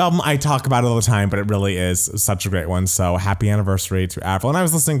debut album. I talk about it all the time, but it really is such a great one. So happy anniversary to Avril. And I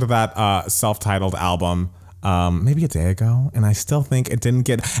was listening to that self-titled album maybe a day ago, and I still think it didn't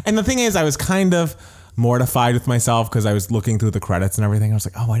get... And the thing is, I was kind of mortified with myself because I was looking through the credits and everything. I was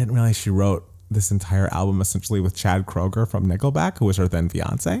like, oh, I didn't realize she wrote this entire album essentially with Chad Kroeger from Nickelback, who was her then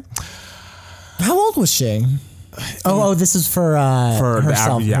fiance. How old was she? Oh, this is for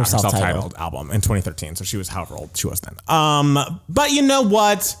her self-titled album in 2013. So she was however old she was then. But you know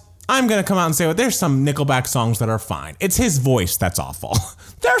what? I'm going to come out and say, well, there's some Nickelback songs that are fine. It's his voice that's awful.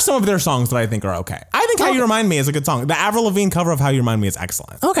 There are some of their songs that I think are okay. I think How You Remind Me is a good song. The Avril Lavigne cover of How You Remind Me is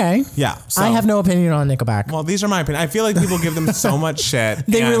excellent. Okay. Yeah. So, I have no opinion on Nickelback. Well, these are my opinion. I feel like people give them so much shit.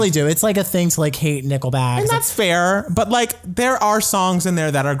 They really do. It's like a thing to like hate Nickelback. And that's fair. But like there are songs in there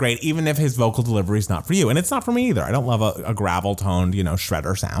that are great, even if his vocal delivery is not for you. And it's not for me either. I don't love a gravel toned,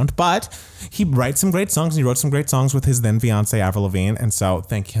 shredder sound. But he writes some great songs. He wrote some great songs with his then fiance Avril Lavigne. And so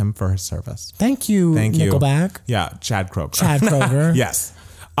thank him for his service. Thank you, Nickelback. Yeah, Chad Kroeger. Chad Kroeger. Yes.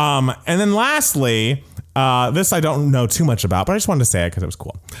 And then lastly, This I don't know too much about, but I just wanted to say it because it was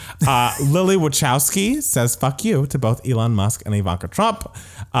cool. Lily Wachowski says fuck you to both Elon Musk and Ivanka Trump.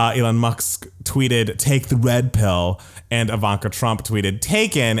 Elon Musk tweeted, take the red pill, and Ivanka Trump tweeted,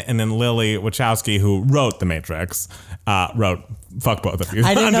 taken, and then Lily Wachowski, who wrote The Matrix, wrote, fuck both of you.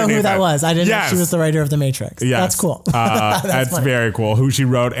 I didn't know who that was. I didn't know she was the writer of The Matrix. Yes. That's cool. That's very cool. Who she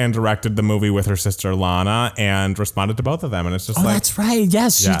wrote and directed the movie with her sister Lana and responded to both of them. And it's just that's right.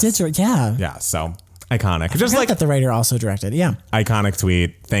 Yes, she did. Yeah. Yeah, so iconic. Just like that the writer also directed. Yeah. Iconic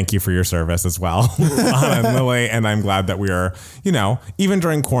tweet. Thank you for your service as well, Lana and Lily. And I'm glad that we are, even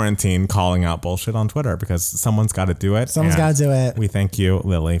during quarantine, calling out bullshit on Twitter because someone's got to do it. Someone's got to do it. We thank you,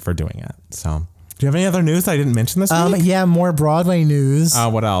 Lily, for doing it. So... do you have any other news I didn't mention this week? Yeah, more Broadway news.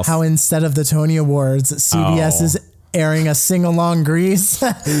 What else? How instead of the Tony Awards, CBS is airing a sing-along Grease.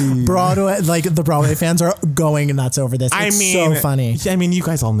 Broadway, the Broadway fans are going nuts over this. It's so funny. I mean, you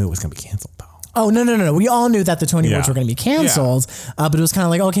guys all knew it was going to be canceled, though. Oh, no. We all knew that the Tony Awards were going to be canceled, but it was kind of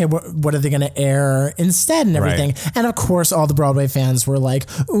like, okay, what are they going to air instead and everything? Right. And of course, all the Broadway fans were like,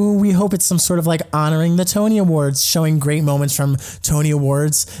 ooh, we hope it's some sort of honoring the Tony Awards, showing great moments from Tony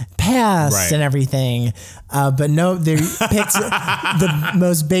Awards past and everything. But no, they picked the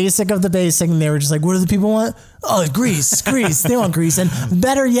most basic of the basic, and they were just like, what do the people want? Oh, Grease. They want Grease. And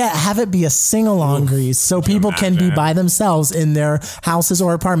better yet, have it be a sing-along Grease so people can be by themselves in their houses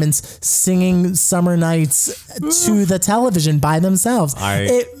or apartments singing Summer Nights to the television by themselves.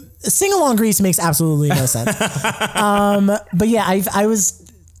 Sing-along Grease makes absolutely no sense. But yeah, I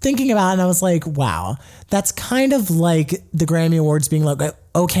was thinking about it and I was like, wow, that's kind of like the Grammy Awards being like,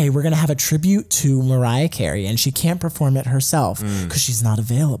 okay, we're going to have a tribute to Mariah Carey and she can't perform it herself because she's not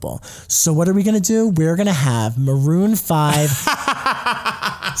available. So what are we going to do? We're going to have Maroon 5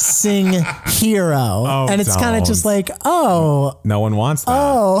 sing Hero. And it's kind of just like, no one wants that.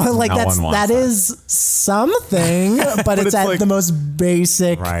 That is something, but it's at the most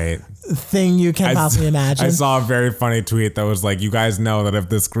basic thing you can possibly imagine. I saw a very funny tweet that was like, you guys know that if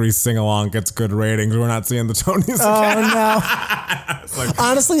this Grease sing-along gets good ratings, we're not seeing the Tonys again. No.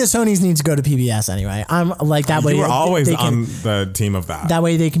 Honestly, the Tonys need to go to PBS anyway. I'm like that way. You were always on the team of that. That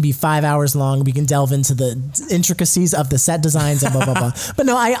way they can be 5 hours long. We can delve into the intricacies of the set designs and blah, blah, blah. But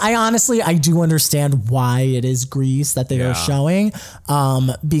no, I honestly, I do understand why it is Grease that they are showing.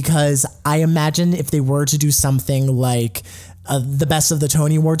 Because I imagine if they were to do something like the best of the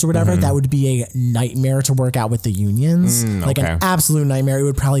Tony Awards or whatever, that would be a nightmare to work out with the unions. An absolute nightmare. It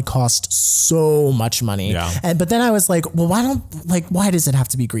would probably cost so much money. Yeah. But then I was like, well, why does it have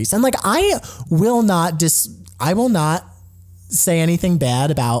to be Grease? And I will not say anything bad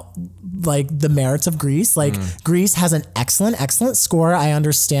about the merits of Grease. Grease has an excellent score. I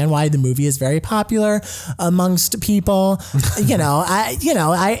understand why the movie is very popular amongst people.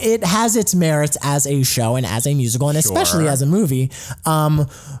 It has its merits as a show and as a musical and especially as a movie.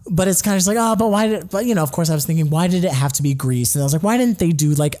 But it's kind of just like, of course I was thinking, why did it have to be Grease? And I was like, why didn't they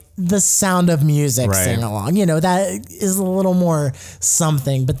do the Sound of Music sing along? That is a little more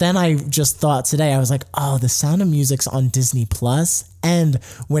something. But then I just thought today, I was like, oh, the Sound of Music's on Disney Plus. And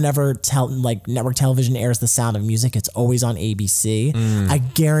whenever network television airs The Sound of Music, it's always on ABC. I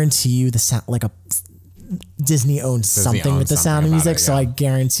guarantee you the sound, Disney owns something with The Sound of Music. So I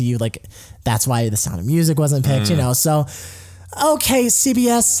guarantee you that's why The Sound of Music wasn't picked, So, okay,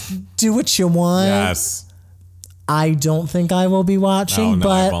 CBS, do what you want. Yes. I don't think I will be watching,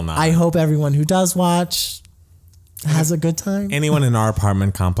 but I hope everyone who does watch has a good time. Anyone in our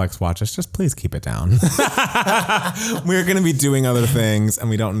apartment complex watches, just please keep it down. We're going to be doing other things, and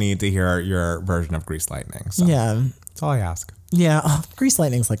we don't need to hear your version of Grease Lightning. So that's all I ask. Yeah, Grease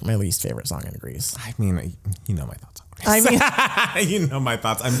Lightning's my least favorite song in Grease. I mean, you know my thoughts on Grease. You know my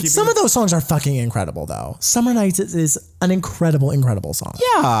thoughts. Some of those songs are fucking incredible, though. Summer Nights is an incredible song.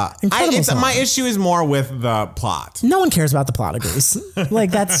 Yeah. My issue is more with the plot. No one cares about the plot of Grease.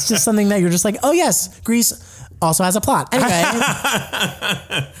 That's just something that you're just like, oh, yes, Grease also has a plot. Anyway.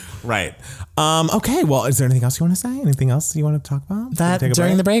 Right. Okay. Well, is there anything else you want to say? Anything else you want to talk about?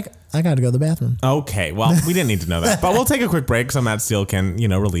 During the break, I got to go to the bathroom. Okay. Well, we didn't need to know that, but we'll take a quick break so Matt Steele can,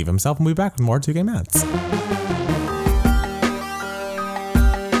 relieve himself, and we'll be back with more 2K Mats.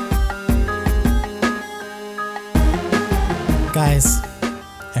 Guys,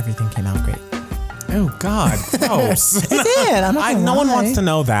 everything came out great. Oh God, gross. It did. I'm not no one wants to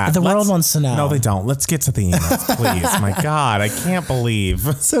know that. The world wants to know. No, they don't. Let's get to the emails, please. My God, I can't believe.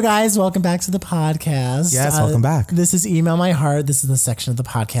 So guys, welcome back to the podcast. Yes, welcome back. This is Email My Heart. This is the section of the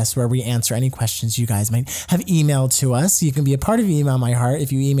podcast where we answer any questions you guys might have emailed to us. You can be a part of Email My Heart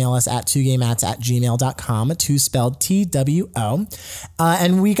if you email us at 2gaymats@gmail.com, 2 spelled TWO.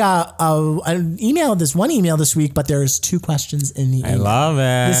 And we got an email this week, but there's 2 questions in the email. I love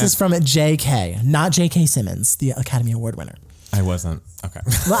it. This is from JK, not J.K. Simmons, the Academy Award winner. I wasn't. Okay.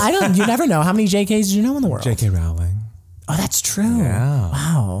 Well, you never know. How many JKs do you know in the world? J.K. Rowling. Oh, that's true. Yeah.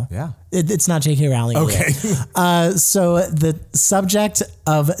 Wow. Yeah. It's not J.K. Rowling. Okay. So the subject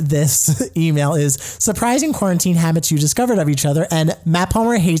of this email is surprising quarantine habits you discovered of each other, and Matt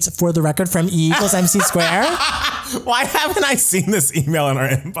Palmer hates For the Record from E = MC square. Why haven't I seen this email in our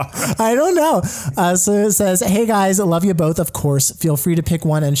inbox? I don't know. So it says, hey guys, love you both, of course. Feel free to pick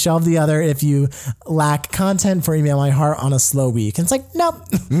one and shelve the other if you lack content for Email My Heart on a slow week. And it's like, nope.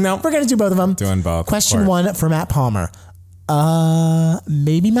 We're going to do both of them. Doing both. Question 1 for Matt Palmer.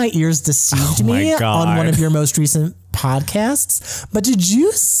 Maybe my ears deceived me on one of your most recent podcasts, but did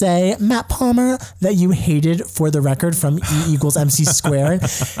you say, Matt Palmer, that you hated For the Record from E = MC squared?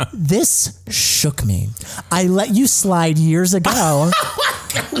 This shook me. I let you slide years ago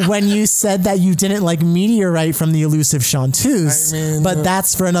when you said that you didn't like Meteorite from the elusive Chanteuse, but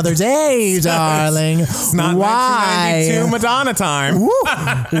that's for another day, darling. It's not 1992 Madonna time.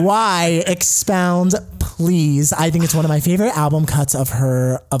 Why? Expound, please. I think it's one of my favorite album cuts of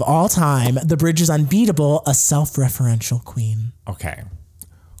her of all time. The bridge is unbeatable, a self-referential queen. Okay.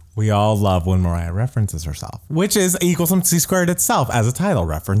 We all love when Mariah references herself, which is E = MC squared itself as a title,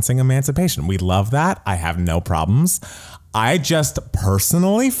 referencing emancipation. We love that. I have no problems. I just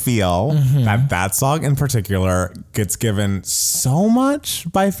personally feel that song in particular gets given so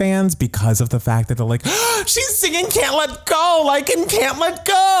much by fans because of the fact that they're like, she's singing Can't Let Go, like in Can't Let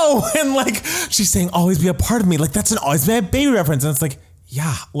Go. And like, she's saying always be a part of me. Like that's an Always Be a Baby reference. And it's like,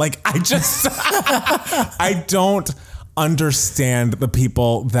 yeah, like I just, I don't understand the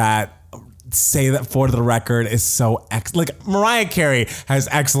people that say that For the Record is so like Mariah Carey has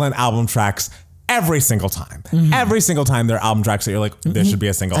excellent album tracks every single time. Every single time there are album tracks that you're like, there should be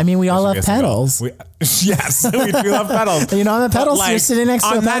a single. I mean, we all love pedals. Yes, we do love pedals. You know, on the pedals, like, you're sitting next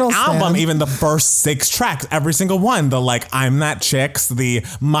to a pedal stand. On that album, even the first 6 tracks, every single one, the like, I'm That Chicks, the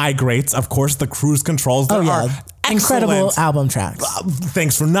Migrates, of course, the Cruise Controls. There are incredible album tracks.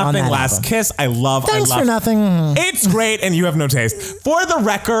 Thanks for Nothing, Last album. Kiss. I love. Thanks for Nothing. It's great, and you have no taste. For the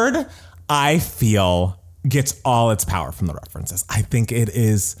Record, I feel gets all its power from the references. I think it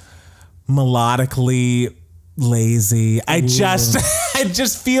is melodically lazy. It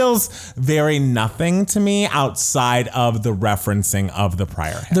just feels very nothing to me outside of the referencing of the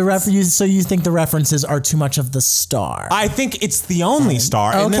prior hits. So you think the references are too much of the star? I think it's the only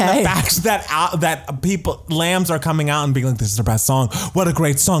star. And then the fact that people, lambs are coming out and being like, this is their best song. What a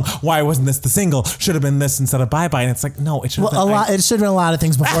great song. Why wasn't this the single? Should have been this instead of Bye Bye. And it's like, no, it should have been. It should have been a lot of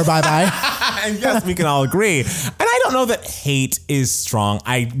things before Bye Bye. And yes, we can all agree. And I don't know that hate is strong.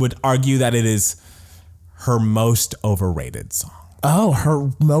 I would argue that it is her most overrated song. Oh,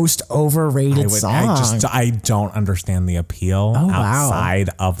 her most overrated song. I don't understand the appeal outside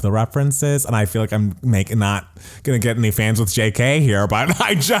of the references. And I feel like I'm not going to get any fans with JK here, but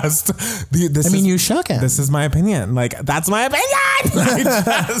you shook him. This is my opinion. Like, that's my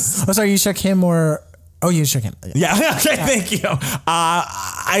opinion. Sorry, you shook him or... Oh, you shook him. Yeah. Okay. Thank you.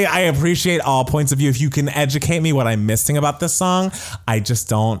 I appreciate all points of view. If you can educate me what I'm missing about this song, I just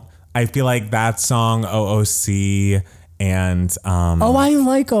don't. I feel like that song, OOC, and I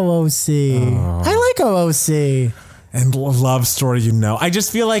like OOC. I like OOC. And Love Story, I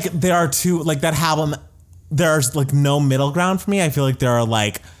just feel like there are two, like that album, there's like no middle ground for me. I feel like there are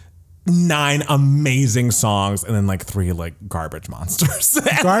like 9 amazing songs and then like 3 like garbage monsters.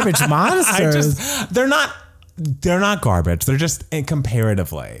 Garbage monsters? They're not garbage. They're just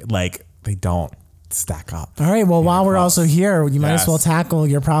comparatively, like they don't stack up. All right. Well, while we're also here, you might as well tackle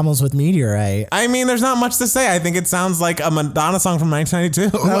your problems with Meteorite. I mean, there's not much to say. I think it sounds like a Madonna song from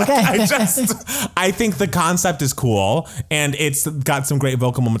 1992. Okay. I think the concept is cool and it's got some great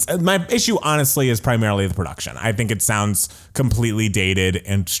vocal moments. My issue, honestly, is primarily the production. I think it sounds completely dated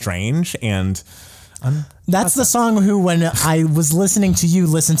and strange and... That's the song who, when I was listening to you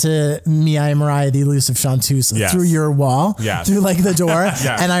listen to Me, I Am Mariah, the elusive Chanteuse through your wall, through like the door.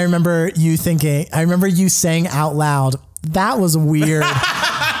 And I remember you saying out loud, that was weird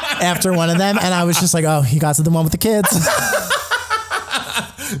after one of them. And I was just like, oh, he got to the one with the kids.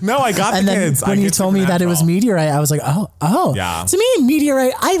 No, I got and the then kids. when you told me that it was Meteorite, I was like, oh. Yeah. To me,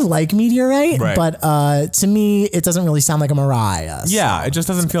 Meteorite, I like Meteorite, Right. but to me, it doesn't really sound like a Mariah. Yeah, it just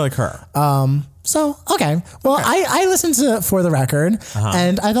doesn't feel like her. So, okay. Well, I listened to For the Record,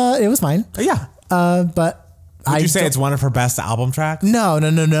 and I thought it was fine. Yeah. But Would you say it's one of her best album tracks? No.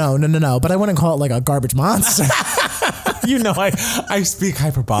 But I wouldn't call it like a garbage monster. You know, I speak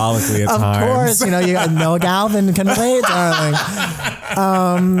hyperbolically at Of times. course, you know, you got Noah Galvin can relate, darling.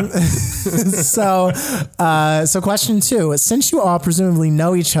 So question 2, since you all presumably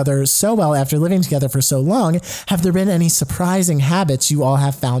know each other so well after living together for so long, have there been any surprising habits you all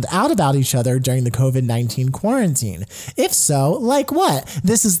have found out about each other during the COVID-19 quarantine? If so, like what?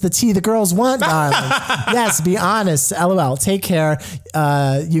 This is the tea the girls want, darling. Yes, be honest. LOL. Take care.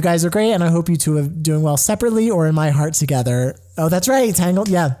 You guys are great, and I hope you two are doing well separately or in my heart together. Oh, that's right. Tangled.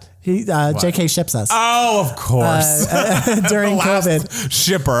 Yeah. JK ships us. Oh, of course. During the last COVID.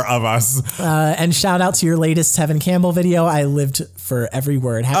 shipper of us. And shout out to your latest Tevin Campbell video. I lived for every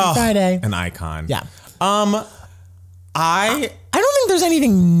word. Happy Friday. An icon. Yeah. I don't think there's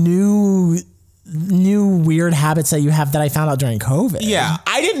anything new weird habits that you have that I found out during COVID. Yeah.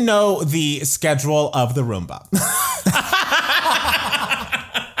 I didn't know the schedule of the Roomba.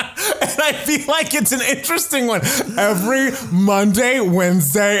 I feel like it's an interesting one. Every Monday,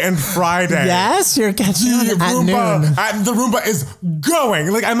 Wednesday, and Friday. Yes, you're catching on at noon. The Roomba is going.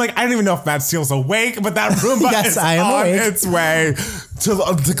 I don't even know if Matt Steele's awake, but that Roomba yes, is on its way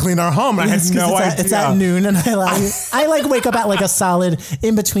to clean our home. And yes, I had no idea. It's at noon, and I wake up at like a solid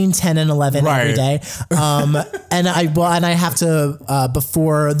in between 10 and 11 every day. And I have to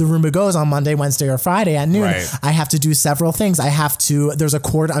before the Roomba goes on Monday, Wednesday, or Friday at noon. Right. I have to do several things. There's a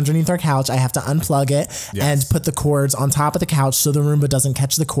cord underneath our couch. I have to unplug it and put the cords on top of the couch so the Roomba doesn't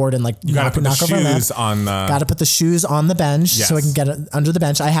catch the cord and knock over the lamp. Got to put the shoes on the bench so I can get it under the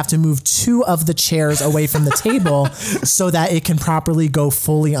bench. I have to move 2 of the chairs away from the table so that it can properly go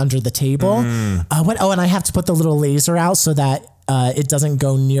fully under the table. And I have to put the little laser out so that it doesn't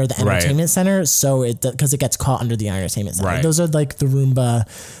go near the entertainment center, so because it gets caught under the entertainment center. Right. Those are like the Roomba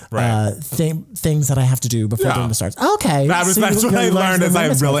things that I have to do before the Roomba starts. Okay, that's what I learned.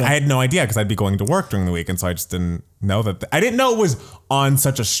 I had no idea because I'd be going to work during the week, and so I just didn't know that. I didn't know it was on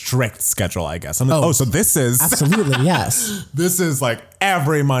such a strict schedule. I guess I'm like, so this is absolutely yes. This is like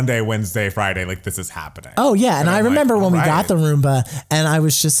every Monday, Wednesday, Friday. Like this is happening. Oh yeah, and I remember when we got the Roomba, and I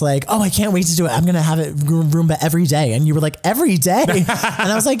was just like, I can't wait to do it. I'm gonna have it Roomba every day, and you were like, every day, and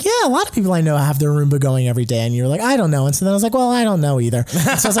I was like, yeah, a lot of people I know have their Roomba going every day, and you were like, I don't know, and so then I was like, well, I don't know either. So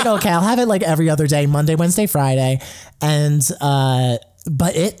I was like, okay, I'll have it like every other day, Monday, Wednesday, Friday, and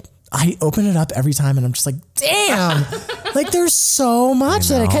I open it up every time and I'm just like, damn, like there's so much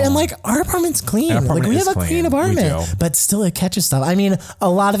that and like our apartment's clean. Like we have a clean apartment, but still it catches stuff. I mean, a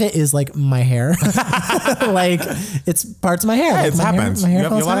lot of it is like my hair, like it's parts of my hair. Yeah, like it happens. My hair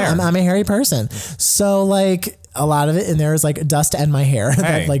falls out. I'm a hairy person. So like a lot of it in there is like dust and my hair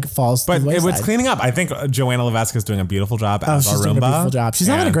that like falls. But it was cleaning up. I think Joanna Levesque is doing a beautiful job as our Roomba. Doing a beautiful job. She's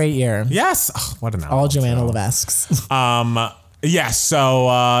having a great year. Yes. Oh, what an all Joanna Levesque's. Yeah, so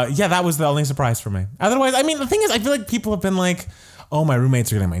that was the only surprise for me. Otherwise, I mean, the thing is, I feel like people have been like, oh, my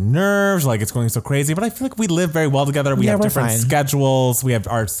roommates are getting my nerves, like it's going so crazy. But I feel like we live very well together. We have different schedules. We have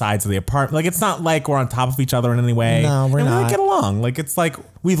our sides of the apartment. Like it's not like we're on top of each other in any way. No, we're not. We get along. Like it's like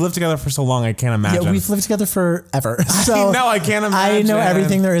we've lived together for so long. I can't imagine. Yeah, we've lived together forever. So I can't imagine. I know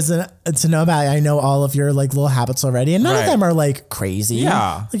everything there is to know about it. I know all of your like little habits already, and none of them are like crazy.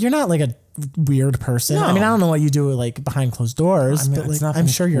 Yeah, like you're not like a weird person. No. I mean, I don't know what you do like behind closed doors, but like I'm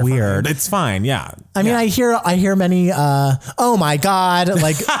sure you're weird. Fine. It's fine. Yeah. I mean, I hear many oh my God,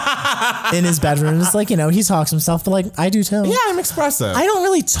 like in his bedroom. It's like, he talks to himself, but like I do too. Yeah, I'm expressive. I don't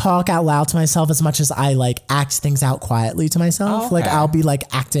really talk out loud to myself as much as I like act things out quietly to myself. Okay. Like I'll be like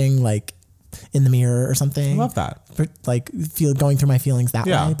acting like in the mirror or something. I love that. Like going through my feelings that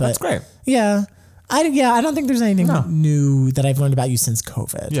way. But that's great. Yeah. I don't think there's anything new that I've learned about you since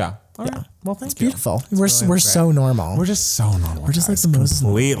COVID. Yeah. Yeah. Right. Well, thank you. Beautiful. We're so normal. We're just so normal. We're just like the most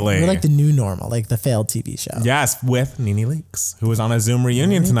completely. We're like the new normal, like the failed TV show. Yes, with Nene Leakes, who was on a Zoom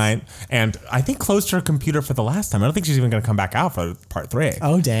reunion tonight, and I think closed her computer for the last time. I don't think she's even going to come back out for part 3.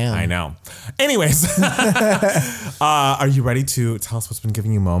 Oh damn! I know. Anyways, are you ready to tell us what's been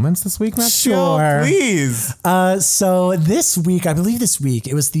giving you moments this week, Matt? Sure, please. So this week, I believe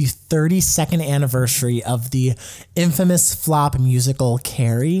it was the 32nd anniversary of the infamous flop musical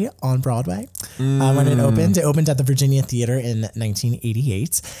Carrie on Broadway. When it opened at the Virginia Theater in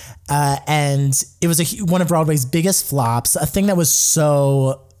 1988. And it was one of Broadway's biggest flops, a thing that was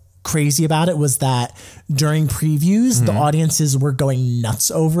so crazy about it was that during previews, the audiences were going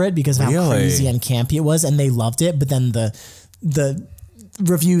nuts over it because of how crazy and campy it was, and they loved it. But then the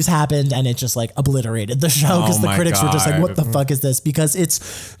reviews happened and it just like obliterated the show because the critics were just like, what the fuck is this? Because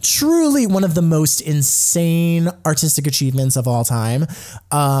it's truly one of the most insane artistic achievements of all time,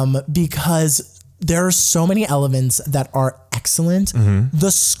 because there are so many elements that are excellent.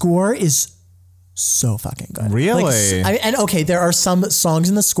 The score is so fucking good. Really? And okay, there are some songs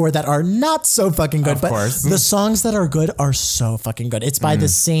in the score that are not so fucking good, of but course. The songs that are good are so fucking good. It's by the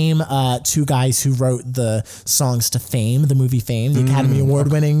same two guys who wrote the songs to Fame, the movie Fame, the Academy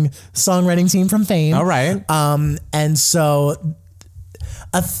Award winning songwriting team from Fame. All right. And so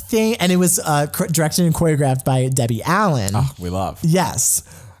a thing, and it was directed and choreographed by Debbie Allen. Oh, we love. Yes.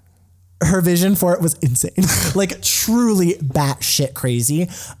 Her vision for it was insane. Like truly batshit crazy.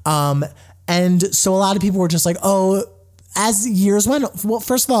 And so a lot of people were just like, oh, as years went, well,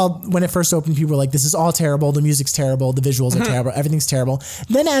 first of all, when it first opened, people were like, this is all terrible. The music's terrible. The visuals are terrible. Everything's terrible.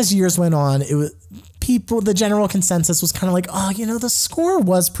 Then as years went on, it was the general consensus was kind of like, oh, you know, the score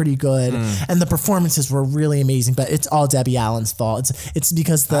was pretty good and the performances were really amazing, but it's all Debbie Allen's fault. It's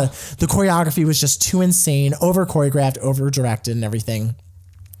because the choreography was just too insane, over choreographed, over directed and everything.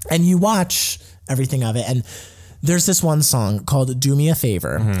 And you watch everything of it. And there's this one song called Do Me a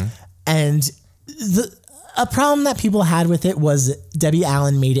Favor. And a problem that people had with it was Debbie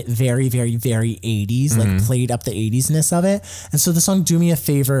Allen made it very, very, very 80s, like played up the 80s-ness of it. And so the song Do Me a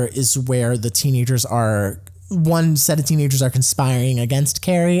Favor is where one set of teenagers are conspiring against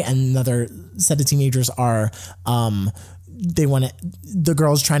Carrie and another set of teenagers are, the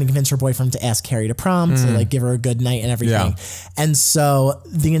girl's trying to convince her boyfriend to ask Carrie to prom, to like give her a good night and everything. Yeah. And so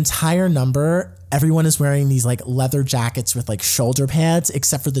the entire number, everyone is wearing these like leather jackets with like shoulder pads,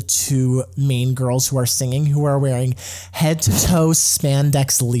 except for the two main girls who are singing, who are wearing head to toe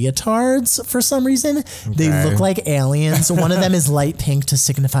spandex leotards for some reason. Okay. They look like aliens. One of them is light pink to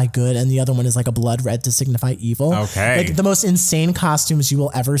signify good, and the other one is like a blood red to signify evil. Okay. Like the most insane costumes you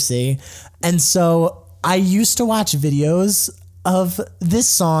will ever see. And so I used to watch videos of this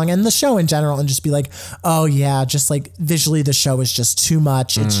song and the show in general and just be like, oh yeah, just like visually the show is just too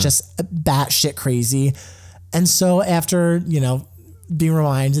much. It's just batshit crazy. And so after, you know, being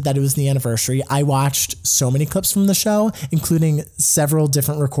reminded that it was the anniversary, I watched so many clips from the show, including several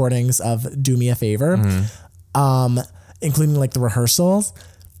different recordings of Do Me a Favor, including like the rehearsals.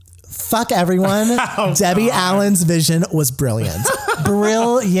 Fuck everyone. Debbie Allen's vision was brilliant.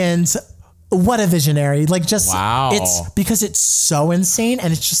 Brilliant. What a visionary. Like just, it's because it's so insane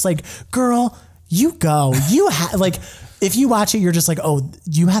and it's just like, girl, you go, like, if you watch it, you're just like, oh,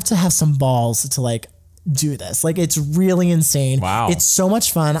 you have to have some balls to like do this. Like, it's really insane. Wow. It's so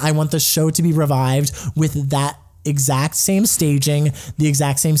much fun. I want the show to be revived with that exact same staging, the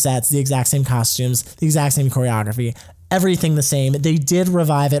exact same sets, the exact same costumes, the exact same choreography. Everything the same. They did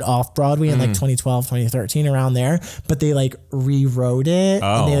revive it off Broadway in like 2012, 2013, around there, but they like rewrote it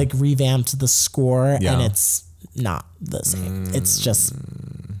and they like revamped the score and it's not the same. It's just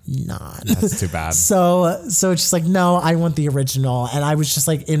not. That's too bad. So it's just like, no, I want the original. And I was just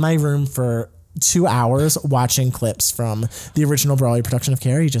like in my room for 2 hours watching clips from the original Broadway production of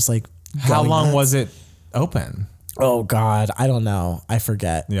Carrie, just like how long was it open? Oh God, I don't know. I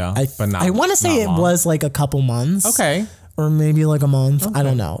forget. Yeah, I want to say it was like a couple months. Okay. Or maybe like a month. Okay. I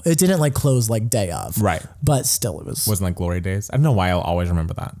don't know. It didn't like close like day of. Right. But still, it wasn't like Glory Days. I don't know why I'll always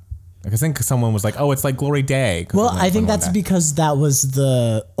remember that. Like, I think someone was like, oh, it's like Glory Day. Well, I think that's because that was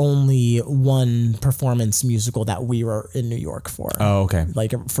the only one performance musical that we were in New York for. Oh, okay.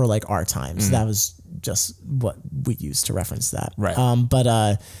 Like for like our time. So that was just what we used to reference that. Right.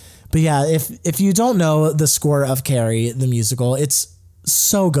 But yeah, if you don't know the score of Carrie, the musical, it's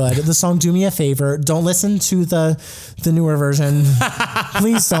so good. The song Do Me a Favor. Don't listen to the newer version.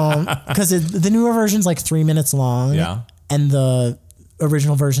 Please don't. Because the newer version's like 3 minutes long. Yeah. And the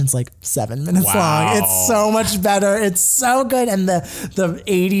original version's like 7 minutes long. It's so much better. It's so good. And the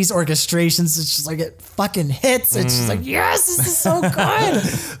 80s orchestrations, it's just like it fucking hits. It's just like, yes, this is so good.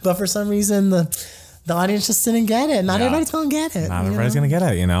 But for some reason, the audience just didn't get it. Not everybody's going to get it. Not everybody's going to get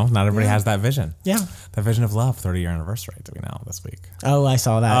it, you know? Not everybody has that vision. Yeah. That vision of love, 30-year anniversary, do we know, this week. Oh, I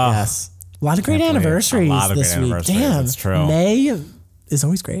saw that, yes. A lot of great anniversaries this week. Damn. That's true. May is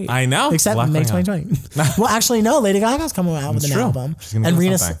always great. I know. Except May 2020. Well, actually, no. Lady Gaga's coming out with an album. And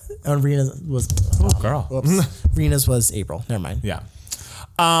Rena's was... Oh, girl. Whoops. Rena's was April. Never mind. Yeah.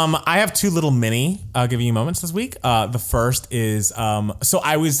 I have two little mini giving you moments this week. The first is, so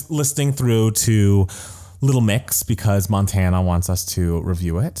I was listening through to Little Mix because Montana wants us to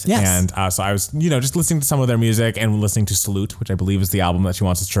review it. Yes. And so I was, just listening to some of their music and listening to Salute, which I believe is the album that she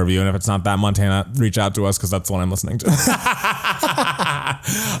wants us to review. And if it's not that, Montana, reach out to us because that's the one I'm listening to.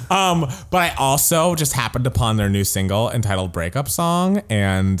 But I also just happened upon their new single entitled Breakup Song.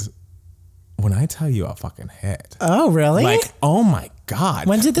 And when I tell you a fucking hit. Oh, really? Like, oh my God.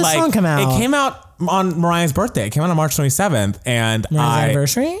 When did this song come out? It came out on Mariah's birthday. It came out on March 27th. And Mariah's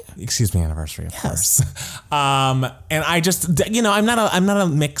anniversary? Excuse me, anniversary, of course. And I just, I'm not a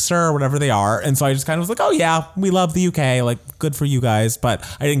mixer or whatever they are. And so I just kind of was like, oh yeah, we love the UK. Like, good for you guys. But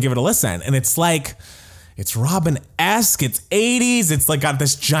I didn't give it a listen. And it's like, it's Robin-esque, it's 80s, it's like got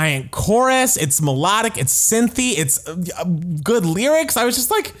this giant chorus, it's melodic, it's synthy, it's good lyrics. I was just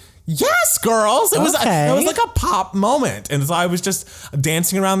like, yes, girls. It was like a pop moment. And so I was just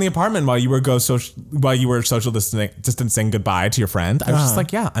dancing around the apartment while you were social distancing goodbye to your friend. I was just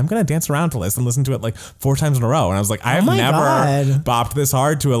like, yeah, I'm going to dance around to this and listen to it like 4 times in a row. And I was like, I have never bopped this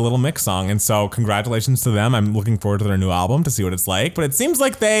hard to a Little Mix song. And so congratulations to them. I'm looking forward to their new album to see what it's like. But it seems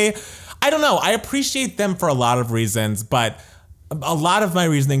like I don't know. I appreciate them for a lot of reasons, but a lot of my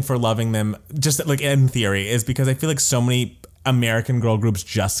reasoning for loving them, just like in theory, is because I feel like so many American girl groups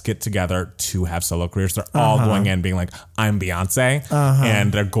just get together to have solo careers. They're all going in being like, I'm Beyonce,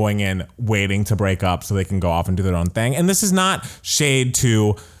 and they're going in waiting to break up so they can go off and do their own thing. And this is not shade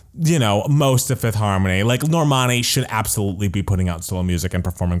to, most of Fifth Harmony. Like Normani should absolutely be putting out solo music and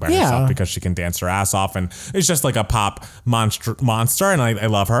performing by herself because she can dance her ass off, and it's just like a pop monster, and I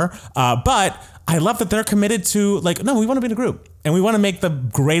love her. But I love that they're committed to like, no, we want to be in a group and we want to make the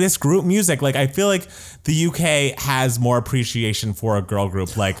greatest group music. Like I feel like the UK has more appreciation for a girl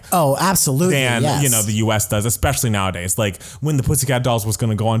group, like absolutely, than the US does, especially nowadays. Like when the Pussycat Dolls was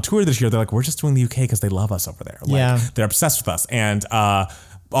going to go on tour this year, they're like, we're just doing the UK because they love us over there. Like, they're obsessed with us. And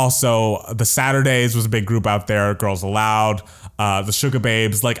also the Saturdays was a big group out there. Girls Aloud, the Sugar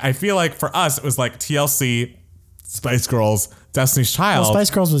Babes. Like I feel like for us it was like TLC, Spice Girls, Destiny's Child. Well, Spice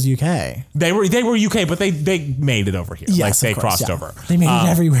Girls was UK. They were UK, but they made it over here. Yes, like they crossed over. They made it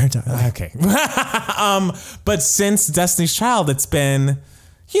everywhere. Okay. But since Destiny's Child, it's been,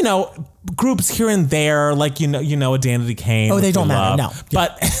 groups here and there, like a Danity Kane. Oh, they don't matter. No.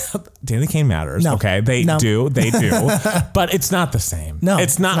 But Danity Kane matters. No. Okay. They do. But it's not the same. No.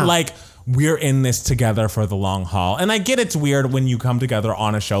 It's not like we're in this together for the long haul. And I get it's weird when you come together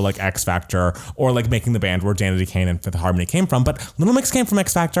on a show like X Factor or like Making the Band where Danity Kane and Fifth Harmony came from, but Little Mix came from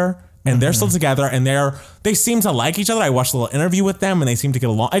X Factor. And they're still together, and they seem to like each other. I watched a little interview with them, and they seem to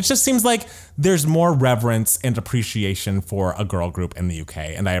get along. It just seems like there's more reverence and appreciation for a girl group in the UK,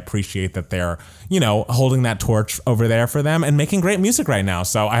 and I appreciate that they're, holding that torch over there for them and making great music right now.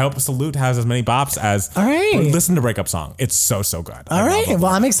 So I hope Salute has as many bops as. All right. Listen to Breakup Song. It's so good. All right. Well,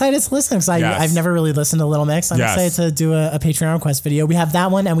 I'm excited to listen because I've never really listened to Little Mix. I'm excited to do a Patreon request video. We have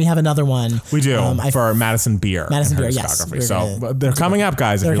that one, and we have another one. We do for Madison Beer. Madison Beer, yes. So they're coming up,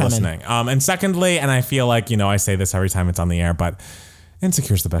 guys, if you're listening. And secondly, and I feel like, I say this every time it's on the air, but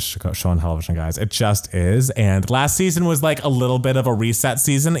Insecure's the best show on television, guys. It just is. And last season was like a little bit of a reset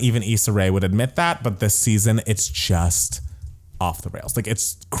season. Even Issa Rae would admit that. But this season, it's just off the rails. Like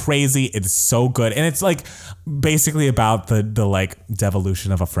it's crazy. It's so good. And it's like basically about the like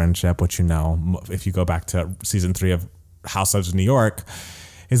devolution of a friendship, which, if you go back to season 3 of Housewives of New York,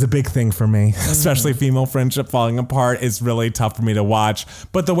 is a big thing for me, especially female friendship falling apart is really tough for me to watch.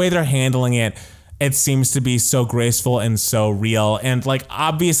 But the way they're handling it, it seems to be so graceful and so real. And like,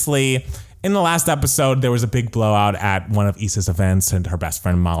 obviously in the last episode, there was a big blowout at one of Issa's events and her best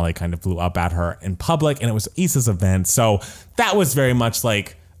friend Molly kind of blew up at her in public and it was Issa's event. So that was very much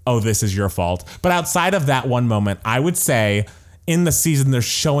like, oh, this is your fault. But outside of that one moment, I would say in the season, they're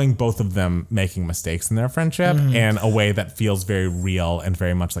showing both of them making mistakes in their friendship in a way that feels very real and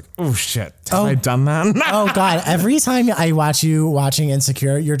very much like, oh shit, have I done that? Oh God, every time I watch you watching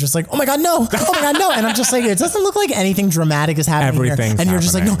Insecure, you're just like, oh my God, no. Oh my God, no. And I'm just like, it doesn't look like anything dramatic is happening here. And you're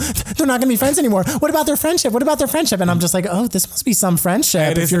just like, no, they're not gonna be friends anymore. What about their friendship? And I'm just like, oh, this must be some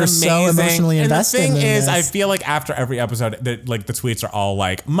friendship if you're so emotionally invested. And the thing is, this. I feel like after every episode, the tweets are all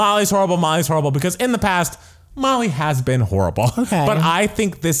like, Molly's horrible, because in the past, Molly has been horrible. Okay. But I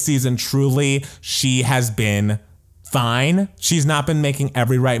think this season, truly, she has been fine. She's not been making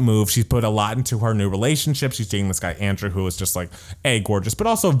every right move. She's put a lot into her new relationship. She's dating this guy, Andrew, who is just like, gorgeous, but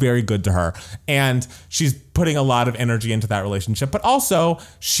also very good to her. And she's putting a lot of energy into that relationship. But also,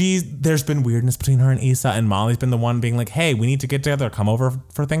 there's been weirdness between her and Issa, and Molly's been the one being like, hey, we need to get together. Come over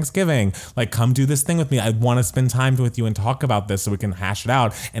for Thanksgiving. Like, come do this thing with me. I want to spend time with you and talk about this so we can hash it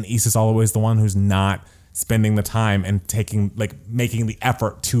out. And Issa's always the one who's not spending the time and making the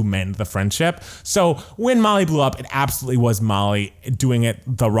effort to mend the friendship. So when Molly blew up, it absolutely was Molly doing it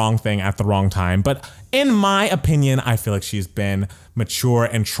the wrong thing at the wrong time. But in my opinion, I feel like she's been mature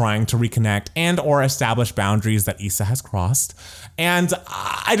and trying to reconnect and or establish boundaries that Issa has crossed. And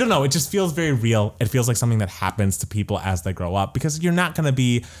I don't know, it just feels very real. It feels like something that happens to people as they grow up, because you're not going to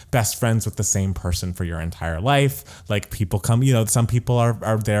be best friends with the same person for your entire life. Like, people come, some people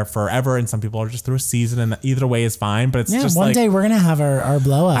are there forever and some people are just through a season, and either way is fine. But it's just one day we're going to have our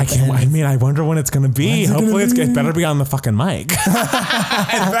blow up. I wonder when it's going to be. Hopefully it better be on the fucking mic.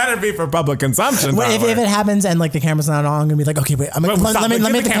 It better be for public consumption. If it happens and like the camera's not on, I'm going to be like, okay, wait, let me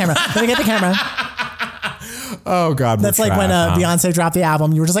get the camera. Let me get the camera. Oh God, that's like when Beyonce dropped the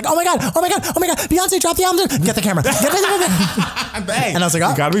album. You were just like, oh my God, Beyonce dropped the album. Get the camera. And I was like,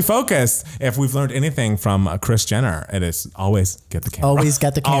 oh. You gotta be focused. If we've learned anything from Kris Jenner, it is always get the camera. Always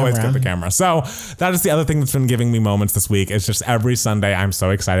get the camera. Always get the camera. So that is the other thing that's been giving me moments this week. It's just every Sunday I'm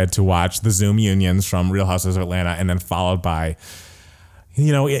so excited to watch the Zoom unions from Real Housewives of Atlanta, and then followed by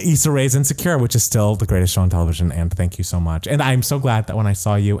Issa Rae's Insecure, which is still the greatest show on television. And thank you so much. And I'm so glad that when I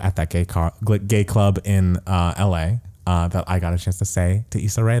saw you at that gay club in LA, that I got a chance to say to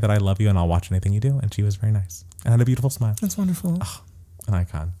Issa Rae that I love you and I'll watch anything you do. And she was very nice and had a beautiful smile. That's wonderful. Oh, an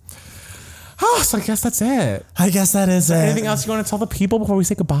icon. Oh, so I guess that's it. I guess that is it. Anything else you want to tell the people before we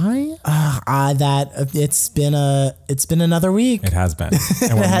say goodbye? That it's been another week. It has been,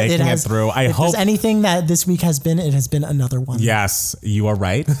 and we're making it through. If there's anything that this week has been, it has been another one. Yes, you are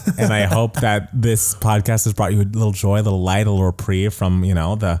right, and I hope that this podcast has brought you a little joy, a little light, a little reprieve from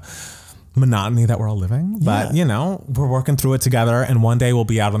the monotony that we're all living. But we're working through it together, and one day we'll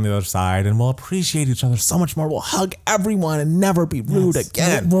be out on the other side and we'll appreciate each other so much more. We'll hug everyone and never be rude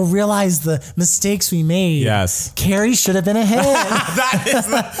again. We'll realize the mistakes we made. Yes. Carrie should have been a hit. That is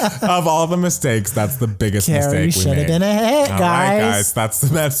of all the mistakes, that's the biggest mistake we made. Carrie should have been a hit, guys. All right, guys. That's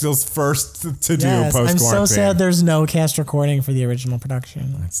Matt's first to do post-quarantine. I'm so sad there's no cast recording for the original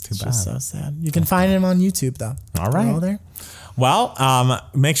production. That's too bad. Just so sad. You can find him on YouTube though. All right. All there. Well,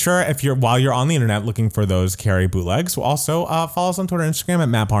 make sure while you're on the internet looking for those Carrie bootlegs, we'll also follow us on Twitter and Instagram at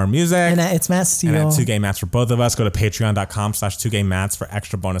Matt Power Music. And it's Matt Steele. And at 2 Gay Mats for both of us. Go to patreon.com/2gaymats for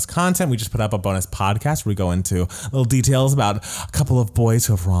extra bonus content. We just put up a bonus podcast where we go into little details about a couple of boys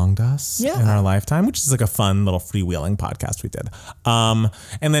who have wronged us in our lifetime, which is like a fun little freewheeling podcast we did. And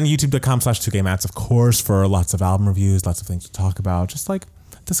then youtube.com/2gaymats, of course, for lots of album reviews, lots of things to talk about, just like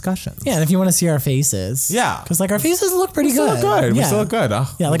discussions. Yeah, and if you want to see our faces. Yeah. Because our faces look pretty good. We still look good. Oh,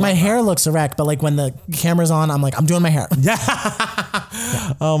 yeah, my hair looks erect, but when the camera's on, I'm I'm doing my hair. Yeah.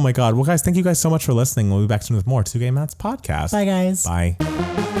 Oh my God. Well, guys, thank you guys so much for listening. We'll be back soon with more 2 Gay Mats podcast. Bye, guys.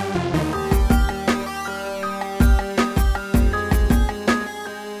 Bye.